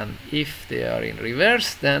collectors, and if they are in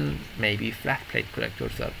reverse, then maybe flat plate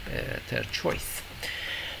collectors are their choice.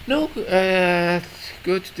 Now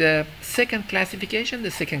go to the second classification. The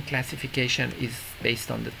second classification is based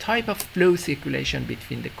on the type of flow circulation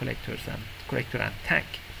between the collector and tank.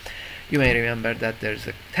 You may remember that there's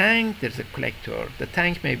a tank, there's a collector. The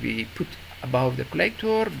tank may be put above the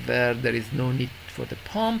collector where there is no need for the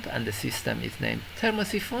pump, and the system is named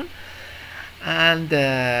thermosiphon. And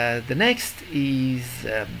the next is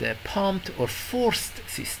the pumped or forced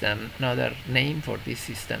system. Another name for this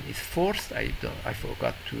system is forced. I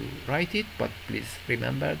forgot to write it, but please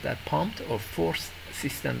remember that pumped or forced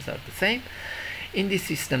systems are the same. In this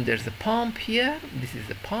system there's a pump here. This is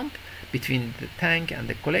the pump between the tank and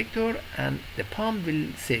the collector, and the pump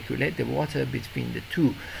will circulate the water between the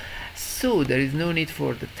two. So there is no need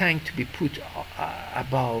for the tank to be put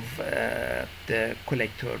above the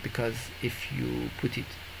collector, because if you put it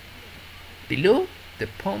below, the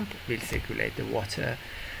pump will circulate the water,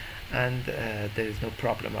 and there is no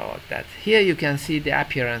problem about that. Here you can see the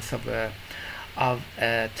appearance of a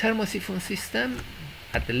thermosiphon system.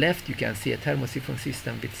 At the left you can see a thermosiphon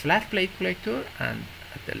system with flat plate collector, and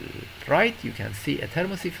at the right you can see a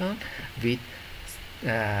thermosiphon with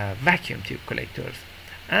vacuum tube collectors.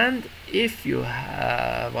 And if you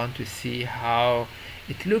want to see how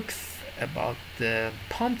it looks about the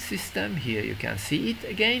pumped system, here you can see it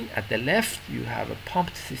again. At the left you have a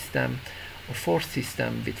pumped system or forced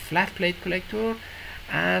system with flat plate collector,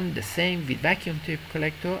 and the same with vacuum tube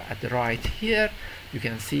collector. At the right here you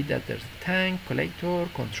can see that there's a tank, collector,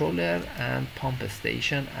 controller, and pump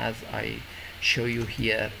station, as I show you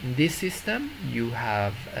here. In this system you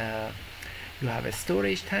have a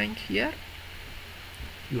storage tank here.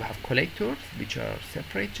 You have collectors which are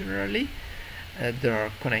separate generally. There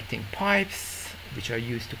are connecting pipes which are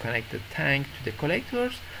used to connect the tank to the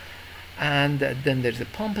collectors, and then there's a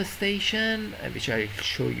pump station which I'll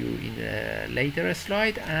show you in a later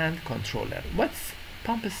slide, and controller. What's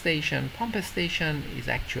pump station? Pump station is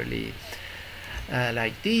actually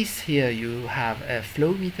like this. Here you have a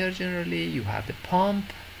flow meter generally. You have the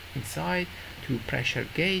pump inside, two pressure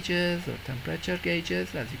gauges or temperature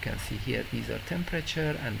gauges. As you can see here, these are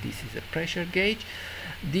temperature and this is a pressure gauge.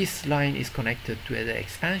 This line is connected to the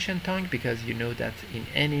expansion tank, because you know that in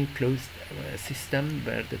any closed system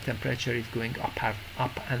where the temperature is going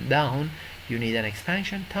up and down, you need an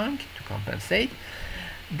expansion tank to compensate.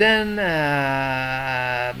 Then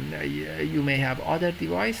you may have other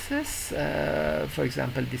devices. For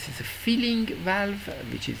example, this is a filling valve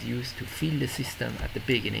which is used to fill the system at the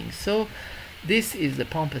beginning. So this is the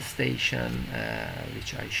pump station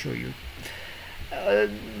which I show you.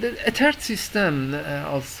 A third system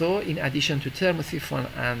also, in addition to thermosiphon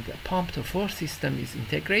and pumped or forced system, is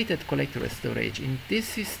integrated collector storage. In this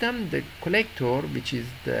system, the collector, which is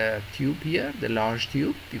the tube here, the large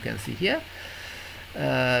tube you can see here,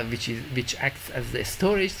 which acts as the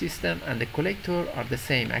storage system, and the collector are the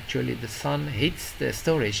same. Actually the sun hits the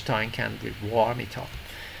storage tank and will warm it up.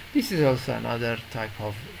 This is also another type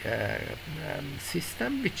of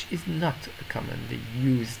system which is not commonly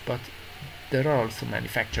used, but there are also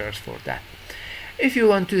manufacturers for that. If you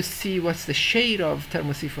want to see what's the share of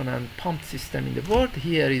thermosiphon and pumped system in the world,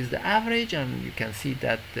 here is the average, and you can see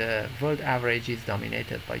that the world average is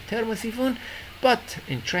dominated by thermosiphon. But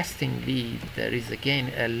interestingly, there is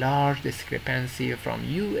again a large discrepancy from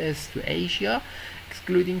US to Asia,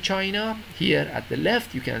 excluding China. Here at the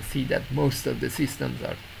left you can see that most of the systems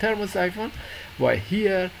are thermosiphon, while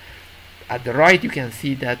here at the right you can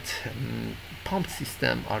see that pump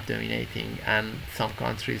system are dominating, and some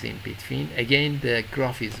countries in between. Again, the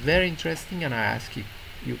graph is very interesting, and I ask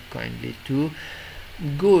you kindly to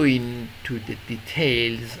go into the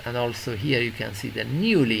details. And also here you can see the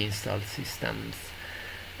newly installed systems,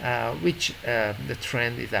 which the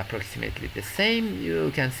trend is approximately the same.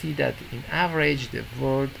 You can see that in average the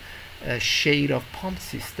world share of pump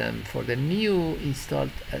system for the new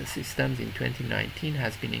installed systems in 2019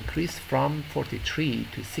 has been increased from 43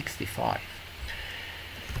 to 65.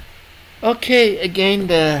 Okay, again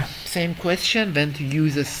the same question: when to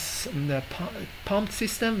use the pump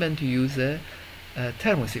system, when to use a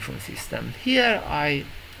thermosiphon system. Here I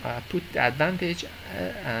put the advantage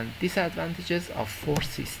and disadvantages of force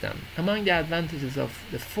system. Among the advantages of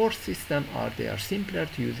the force system are they are simpler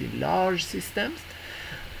to use in large systems.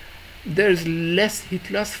 There's less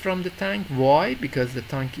heat loss from the tank. Why? Because the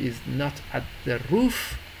tank is not at the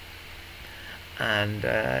roof, and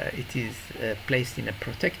it is placed in a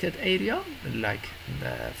protected area, like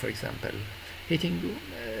for example heating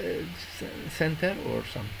center or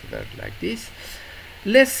something like this.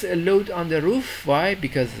 Less load on the roof. Why?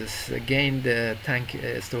 Because this, again, the tank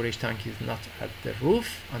storage tank is not at the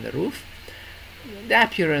roof, on the roof. The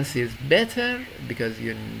appearance is better because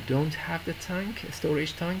you don't have the tank,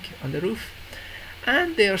 storage tank on the roof,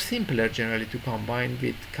 and they are simpler generally to combine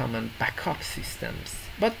with common backup systems.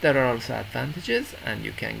 But there are also advantages, and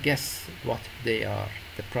you can guess what they are.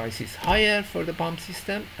 The price is higher for the pump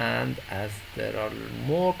system, and as there are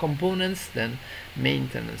more components, then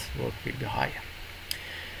maintenance work will be higher.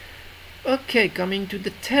 Okay, coming to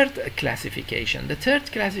the third classification. The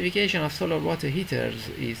third classification of solar water heaters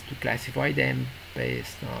is to classify them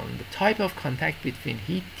based on the type of contact between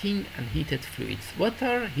heating and heated fluids. What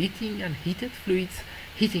are heating and heated fluids?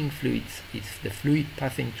 Heating fluids is the fluid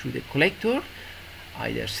passing through the collector,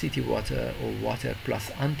 either city water or water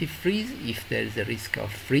plus antifreeze if there is a risk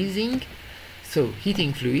of freezing. So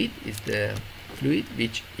heating fluid is the fluid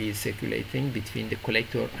which is circulating between the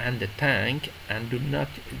collector and the tank, and do not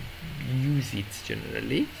use it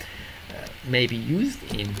generally, may be used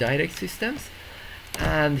in direct systems.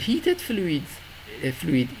 And heated fluid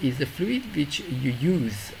is the fluid which you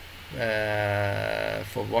use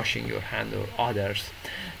for washing your hand or others.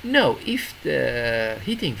 Now, if the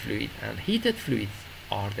heating fluid and heated fluids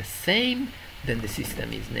are the same, then the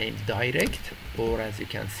system is named direct, or as you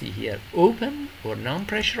can see here, open or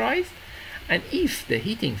non-pressurized. And if the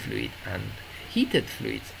heating fluid and heated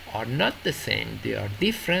fluids are not the same, they are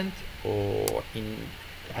different or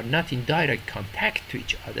are not in direct contact to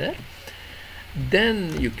each other,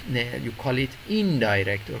 then you call it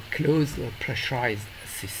indirect or closed or pressurized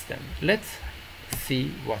system. Let's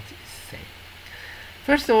see what it's saying.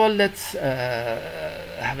 First of all, let's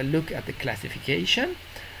have a look at the classification.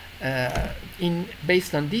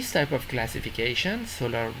 Based on this type of classification,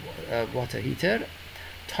 solar water heater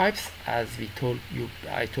types, as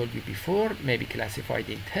I told you before, may be classified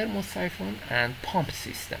in thermosiphon and pump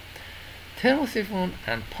system. Thermosiphon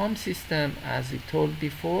and pump system, as we told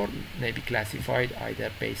before, may be classified either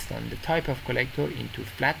based on the type of collector into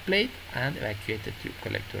flat plate and evacuated tube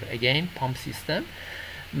collector. Again, pump system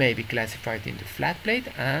may be classified into flat plate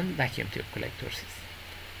and vacuum tube collector system.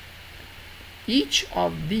 Each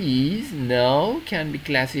of these now can be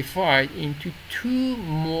classified into two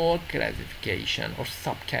more classification or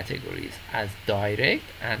subcategories as direct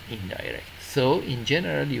and indirect. So in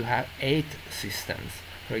general you have 8 systems.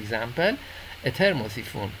 For example, a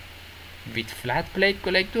thermosiphon with flat plate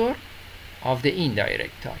collector of the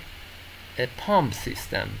indirect type, a pump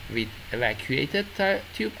system with evacuated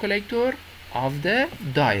tube collector of the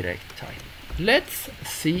direct type. Let's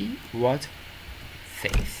see what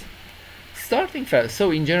it says. Starting first,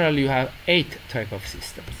 so in general you have 8 type of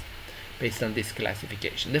systems based on this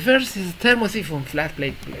classification. The first is thermosiphon flat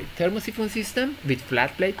plate thermosiphon system with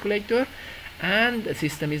flat plate collector, and the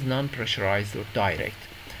system is non-pressurized or direct.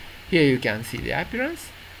 Here you can see the appearance,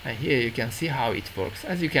 and here you can see how it works.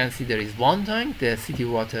 As you can see, there is one tank, the city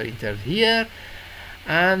water enters here,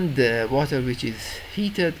 and the water which is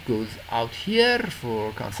heated goes out here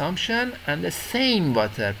for consumption, and the same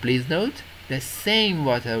water, please note, the same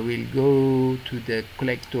water will go to the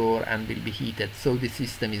collector and will be heated. So the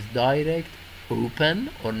system is direct,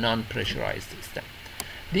 open or non-pressurized system.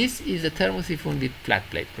 This is a thermosiphon with flat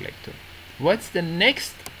plate collector. What's the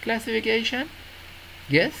next classification?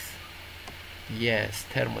 Guess? Yes,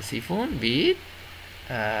 thermosiphon with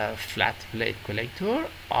flat plate collector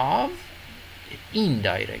of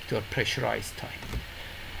indirect or pressurized type.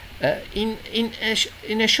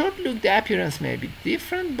 In a short look, the appearance may be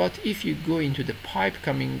different, but if you go into the pipe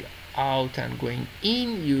coming out and going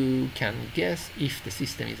in, you can guess if the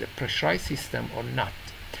system is a pressurized system or not.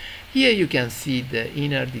 Here you can see the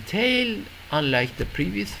inner detail. Unlike the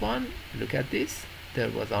previous one, look at this, there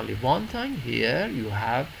was only one tank. Here you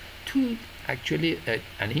have two, actually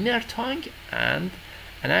an inner tank and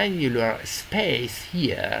an annular space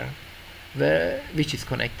here which is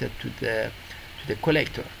connected to the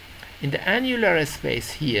collector. In the annular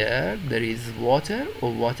space here there is water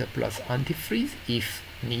or water plus antifreeze if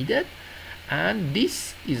needed, and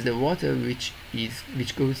this is the water which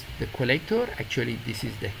goes to the collector. Actually, this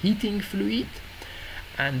is the heating fluid,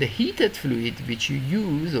 and the heated fluid which you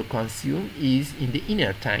use or consume is in the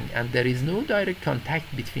inner tank, and there is no direct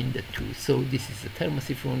contact between the two. So this is a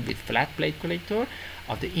thermosiphon with flat plate collector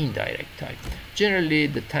of the indirect type. Generally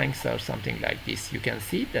the tanks are something like this. You can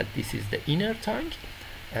see that this is the inner tank,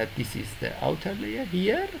 this is the outer layer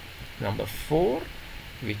here, number 4,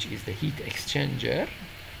 which is the heat exchanger.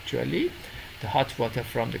 Actually, the hot water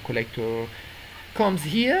from the collector comes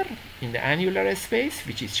here in the annular space,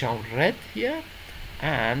 which is shown red here,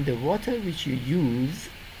 and the water which you use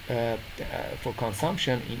for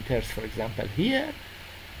consumption enters, for example, here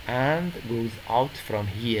and goes out from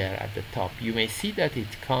here at the top. You may see that it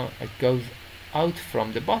goes out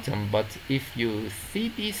from the bottom, but if you see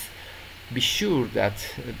this, be sure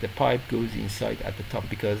that the pipe goes inside at the top,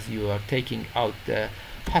 because you are taking out the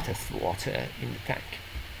hottest water in the tank.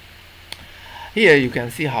 Here you can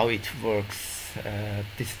see how it works.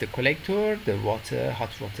 This is the collector. The water,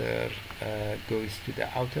 hot water, goes to the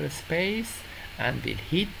outer space and will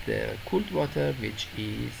heat the cooled water which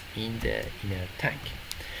is in the inner tank.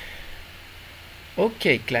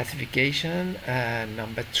 Okay, classification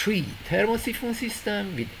number 3, thermosiphon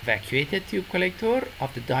system with evacuated tube collector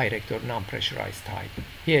of the direct or non-pressurized type.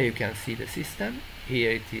 Here you can see the system.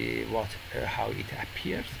 Here it is how it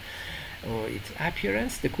appears, or its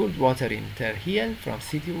appearance. The cooled water enter here from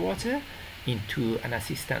city water into an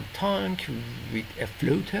assistant tank with a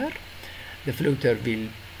floater. The floater will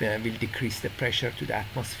decrease the pressure to the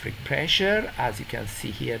atmospheric pressure. As you can see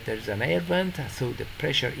here, there's an air vent, so the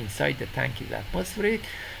pressure inside the tank is atmospheric,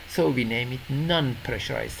 so we name it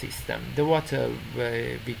non-pressurized system. The water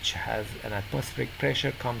which has an atmospheric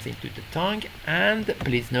pressure comes into the tank, and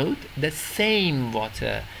please note the same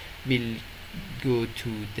water will go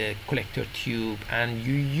to the collector tube, and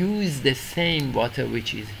you use the same water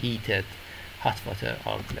which is heated hot water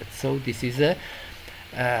outlet. So this is a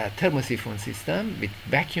thermosiphon system with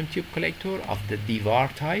vacuum tube collector of the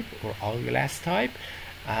DVAR type or hourglass type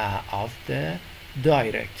of the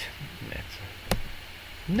direct method.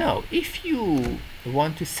 Now, if you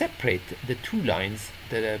want to separate the two lines,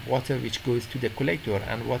 the water which goes to the collector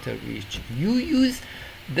and water which you use,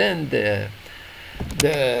 then the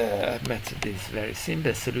method is very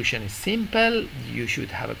simple. The solution is simple. You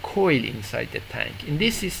should have a coil inside the tank. In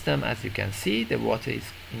this system, as you can see, the water is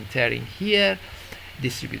entering here,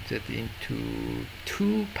 distributed into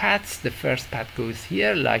 2 paths. The first path goes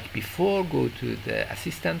here, like before, go to the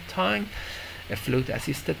assistant tank. A float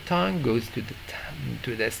assisted tank goes to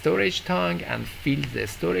the storage tank and fills the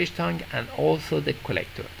storage tank and also the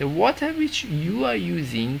collector. The water which you are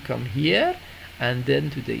using come here and then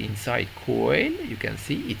to the inside coil. You can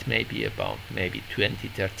see it may be about maybe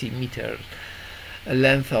 20-30 meters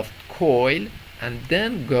length of coil, and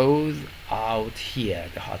then goes out here,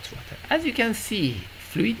 the hot water. As you can see,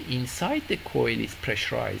 fluid inside the coil is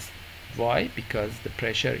pressurized. Why? Because the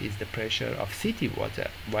pressure is the pressure of city water,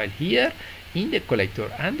 while here in the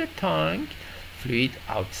collector and the tank, fluid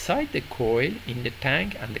outside the coil in the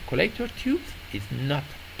tank and the collector tubes is not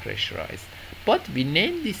pressurized. But we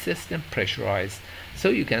name this system pressurized, so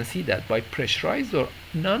you can see that by pressurized or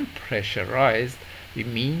non-pressurized we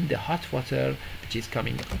mean the hot water which is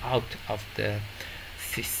coming out of the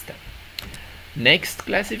system. Next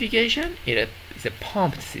classification is a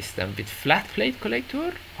pumped system with flat plate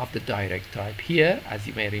collector of the direct type. Here, as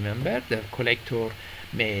you may remember, the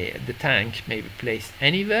tank may be placed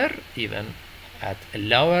anywhere, even at a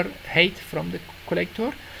lower height from the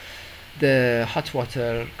collector. The hot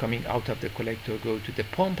water coming out of the collector go to the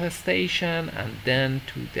pump station and then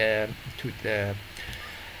to the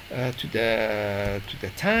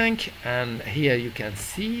tank. And here you can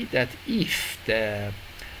see that if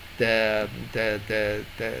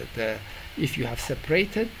if you have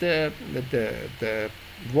separated the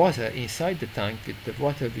water inside the tank with the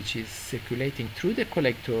water which is circulating through the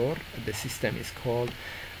collector, the system is called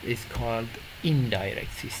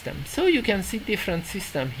indirect system. So you can see different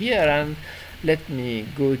system here, and let me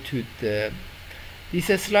go to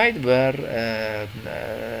this slide where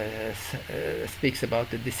speaks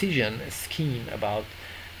about the decision scheme about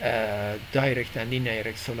direct and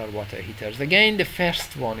indirect solar water heaters. Again, the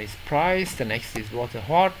first one is price, the next is water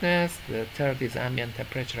hardness, the third is ambient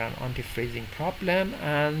temperature and anti-freezing problem,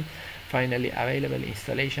 and finally available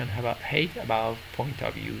installation height above point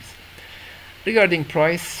of use. Regarding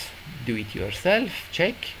price, do it yourself,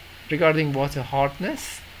 check. Regarding water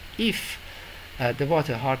hardness, if the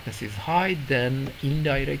water hardness is high, then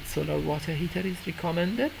indirect solar water heater is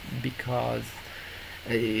recommended, because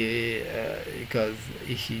because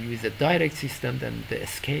if you use a direct system, then the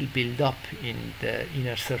scale build up in the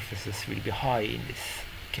inner surfaces will be high in this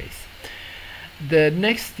case. The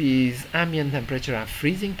next is ambient temperature and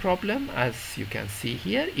freezing problem. As you can see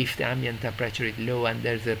here, if the ambient temperature is low and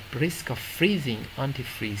there's a risk of freezing,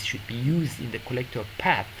 antifreeze should be used in the collector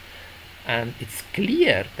path, and it's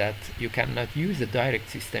clear that you cannot use a direct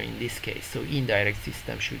system in this case, so indirect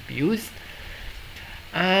system should be used.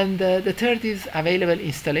 And the third is available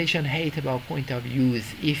installation height above point of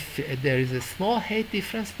use. If there is a small height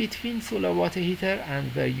difference between solar water heater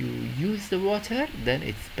and where you use the water, then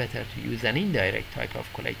it's better to use an indirect type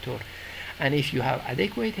of collector. And if you have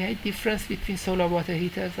adequate height difference between solar water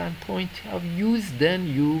heaters and point of use, then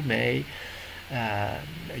you may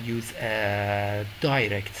use a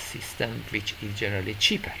direct system, which is generally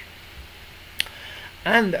cheaper.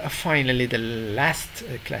 And finally, the last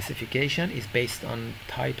classification is based on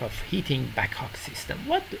type of heating backup system.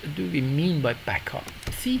 What do we mean by backup?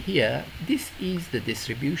 See here, this is the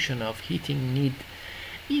distribution of heating need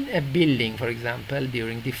in a building, for example,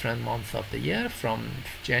 during different months of the year from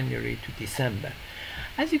January to December.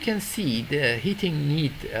 As you can see, the heating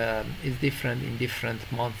need is different in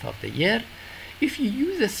different months of the year. If you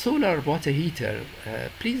use a solar water heater,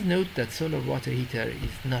 please note that solar water heater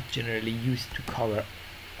is not generally used to cover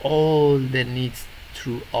all the needs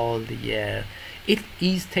through all the year. It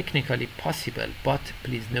is technically possible, but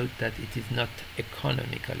please note that it is not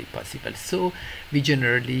economically possible. So we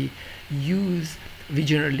generally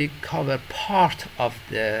cover part of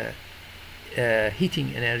the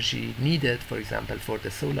heating energy needed, for example, for the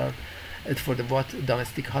solar, for the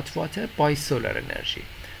domestic hot water by solar energy.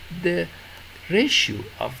 The ratio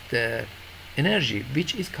of the energy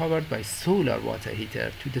which is covered by solar water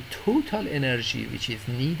heater to the total energy which is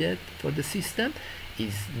needed for the system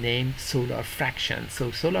is named solar fraction.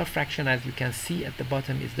 So solar fraction, as you can see at the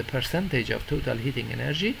bottom, is the percentage of total heating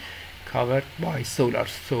energy covered by solar.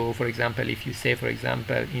 So for example, if you say, for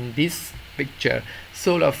example, in this picture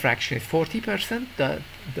solar fraction is 40%,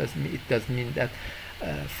 it does mean that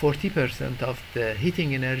 40% of the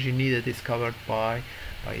heating energy needed is covered by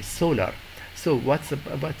solar. So what's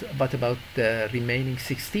about the remaining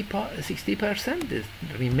 60%? The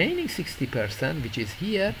remaining 60%, which is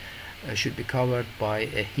here, should be covered by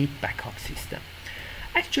a heat backup system.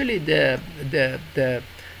 Actually, the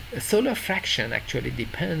solar fraction actually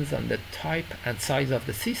depends on the type and size of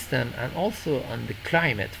the system and also on the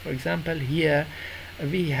climate. For example, here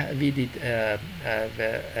we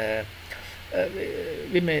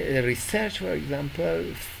made a research, for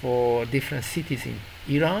example, for different cities in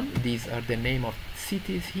Iran. These are the name of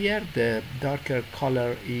cities here. The darker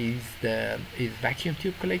color is vacuum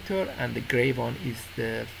tube collector, and the gray one is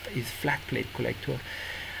flat plate collector.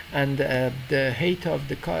 And the height of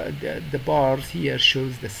the bars here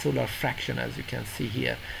shows the solar fraction, as you can see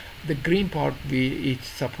here. The green part it's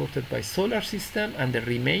supported by solar system, and the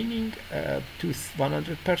remaining to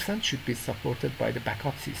 100% should be supported by the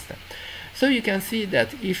backup system. So you can see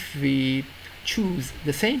that if we choose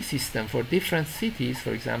the same system for different cities,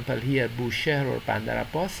 for example, here Bushehr or Bandar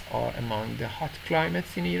Abbas are among the hot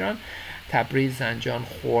climates in Iran, Tabriz and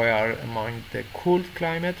Janghoi are among the cold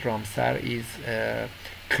climate, Ramsar is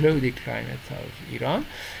cloudy climate of Iran.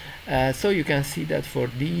 So you can see that for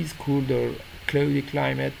these cool or cloudy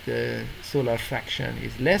climate, the solar fraction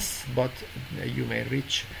is less, but you may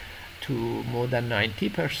reach to more than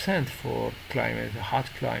 90% for hot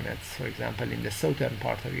climates, for example, in the southern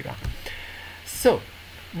part of Iran. So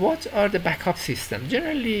what are the backup systems?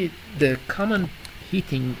 Generally, the common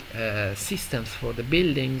heating systems for the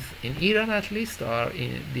buildings in Iran, at least, are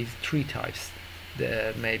in these three types.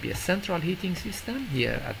 There may be a central heating system.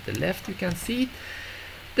 Here at the left you can see it.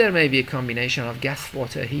 There may be a combination of gas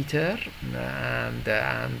water heater and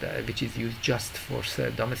which is used just for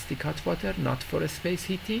domestic hot water, not for a space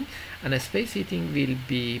heating. And a space heating will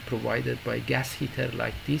be provided by gas heater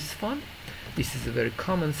like this one. This is a very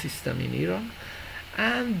common system in Iran.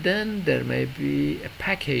 And then there may be a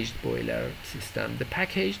packaged boiler system. The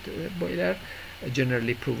packaged boiler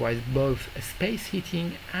generally provides both a space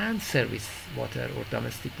heating and service water or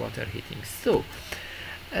domestic water heating. So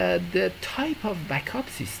the type of backup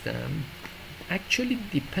system actually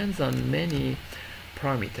depends on many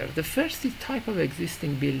parameters. The first is type of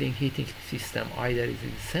existing building heating system, either is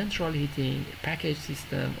it central heating, a package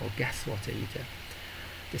system, or gas water heater.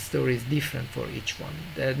 The story is different for each one.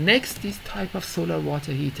 The next is type of solar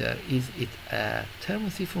water heater. Is it a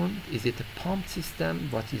thermosiphon? Is it a pump system?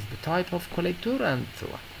 What is the type of collector? And so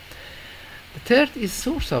on. The third is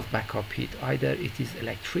source of backup heat. Either it is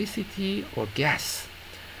electricity or gas,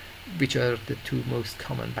 which are the two most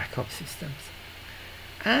common backup systems.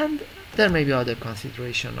 And there may be other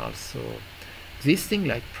consideration also existing,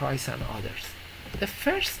 like price and others. The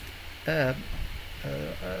first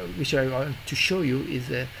which I want to show you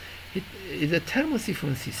is a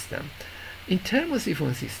thermosiphon system. In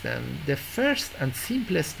thermosiphon system, the first and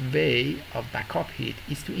simplest way of backup heat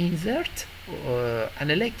is to insert an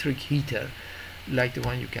electric heater, like the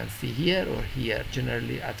one you can see here or here,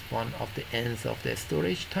 generally at one of the ends of the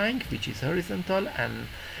storage tank, which is horizontal, and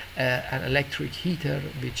an electric heater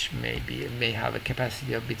which may have a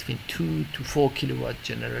capacity of between 2 to 4 kilowatt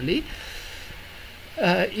generally,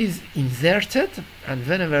 is inserted, and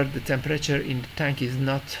whenever the temperature in the tank is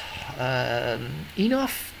not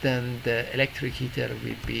enough, then the electric heater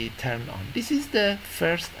will be turned on. This is the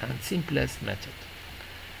first and simplest method.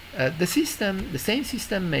 The same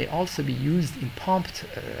system may also be used in pump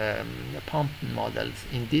models.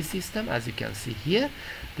 In this system, as you can see here,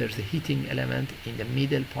 there's a heating element in the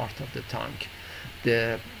middle part of the tank.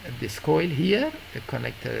 This coil here, the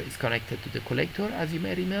connector is connected to the collector, as you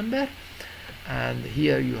may remember, and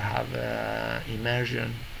here you have an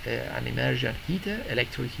immersion heater,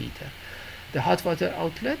 electric heater. The hot water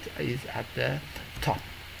outlet is at the top.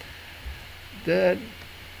 The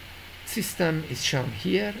system is shown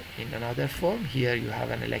here in another form. Here you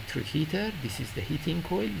have an electric heater. This is the heating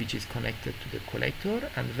coil which is connected to the collector,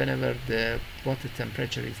 and whenever the water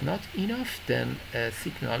temperature is not enough, then a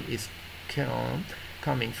signal is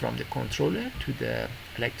coming from the controller to the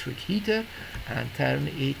electric heater and turn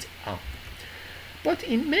it on. But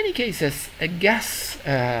in many cases, a gas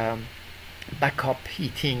backup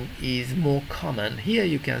heating is more common. Here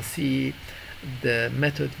you can see the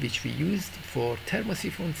method which we used for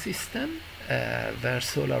thermosiphon system, where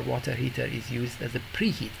solar water heater is used as a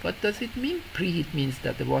preheat. What does it mean? Preheat means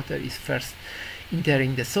that the water is first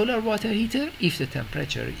entering the solar water heater. If the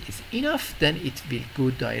temperature is enough, then it will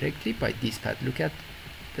go directly by this path. Look at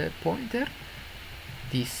the pointer,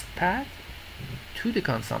 this path, to the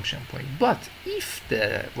consumption point. But if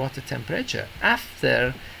the water temperature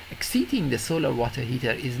after exceeding the solar water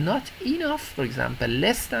heater is not enough, for example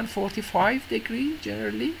less than 45 degrees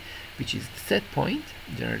generally, which is the set point,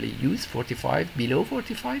 generally use 45, below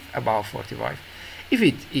 45, above 45. If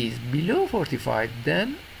it is below 45,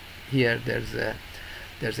 then here there's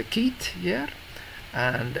a kit here,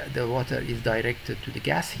 and the water is directed to the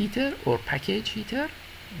gas heater or package heater,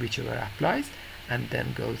 whichever applies, and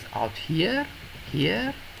then goes out here,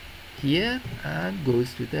 here, and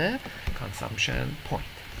goes to the consumption point.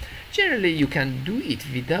 Generally you can do it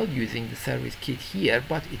without using the service kit here,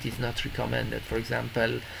 but it is not recommended. For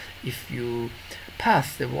example, if you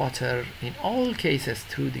pass the water in all cases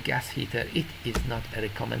through the gas heater, it is not a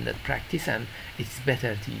recommended practice, and it's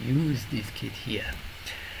better to use this kit here.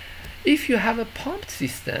 If you have a pumped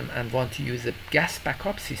system and want to use a gas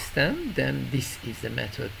backup system, then this is the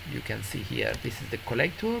method you can see here. This is the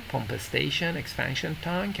collector, pump station, expansion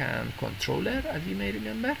tank, and controller, as you may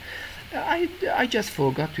remember. I just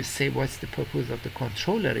forgot to say what's the purpose of the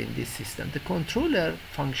controller in this system. The controller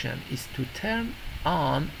function is to turn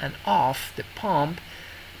on and off the pump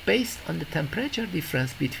based on the temperature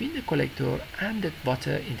difference between the collector and the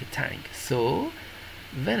water in the tank. So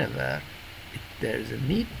whenever there is a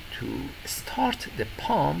need to start the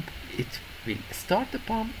pump, it will start the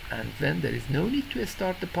pump, and when there is no need to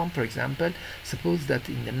start the pump, for example, suppose that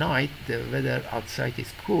in the night the weather outside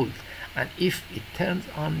is cold, and if it turns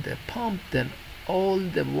on the pump, then all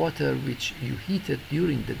the water which you heated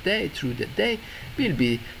during the day, through the day, will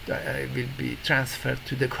be transferred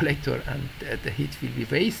to the collector, and the heat will be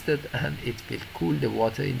wasted, and it will cool the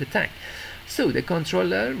water in the tank. So the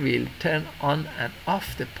controller will turn on and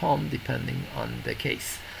off the pump depending on the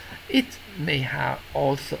case. It may have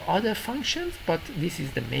also other functions, but this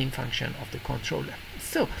is the main function of the controller.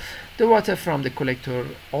 So the water from the collector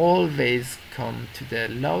always come to the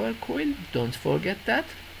lower coil. Don't forget that.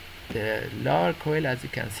 The lower coil, as you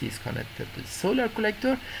can see, is connected to the solar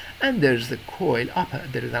collector, and there's a coil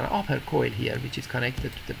there is an upper coil here which is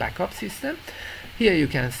connected to the backup system. Here you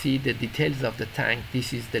can see the details of the tank.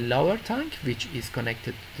 This is the lower tank which is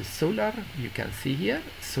connected to the solar. You can see here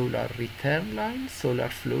solar return line, solar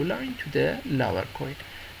flow line to the lower coil.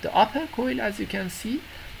 The upper coil, as you can see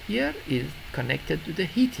here, is connected to the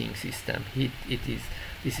heating system.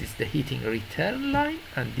 This is the heating return line,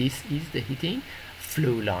 and this is the heating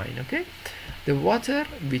flow line. Okay, the water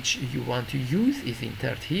which you want to use is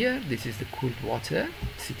entered here. This is the cooled water,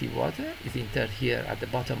 city water, is entered here at the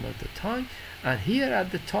bottom of the tank, and here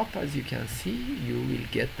at the top, as you can see, you will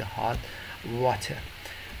get the hot water.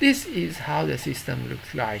 This is how the system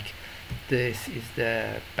looks like. This is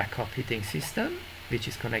the backup heating system which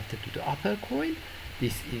is connected to the upper coil.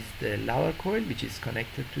 This is the lower coil, which is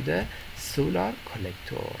connected to the solar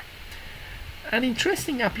collector. An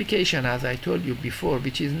interesting application, as I told you before,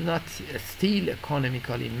 which is not still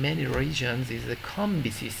economical in many regions, is the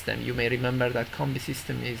combi system. You may remember that combi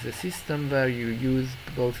system is a system where you use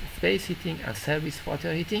both space heating and service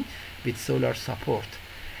water heating with solar support.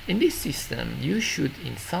 In this system, you should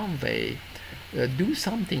in some way do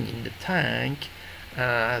something in the tank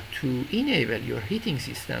to enable your heating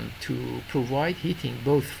system to provide heating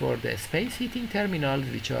both for the space heating terminals,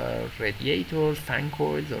 which are radiators, fan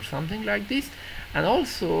coils or something like this, and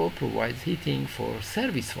also provides heating for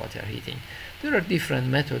service water heating. There are different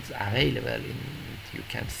methods available. You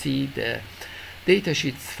can see the data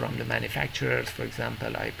sheets from the manufacturers. For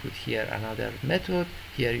example, I put here another method.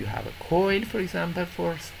 Here you have a coil, for example,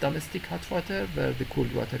 for domestic hot water, where the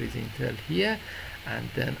cooled water is installed here, and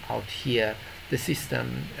then out here the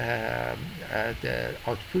system, the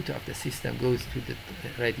output of the system goes to the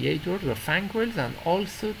radiator, the fan coils, and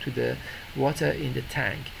also to the water in the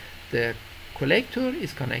tank. The collector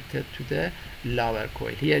is connected to the lower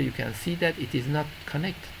coil. Here you can see that it is not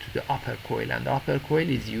connected to the upper coil, and the upper coil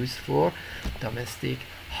is used for domestic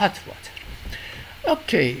hot water.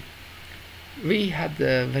 Okay, we had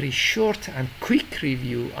a very short and quick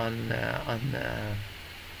review on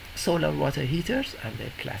solar water heaters and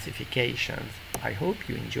their classifications. I hope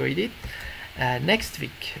you enjoyed it. Next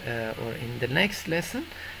week or in the next lesson,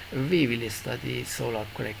 we will study solar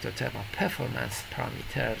collector thermal performance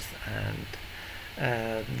parameters,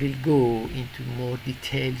 and we'll go into more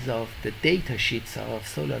details of the data sheets of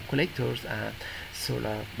solar collectors and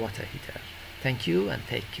solar water heaters. Thank you and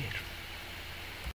take care.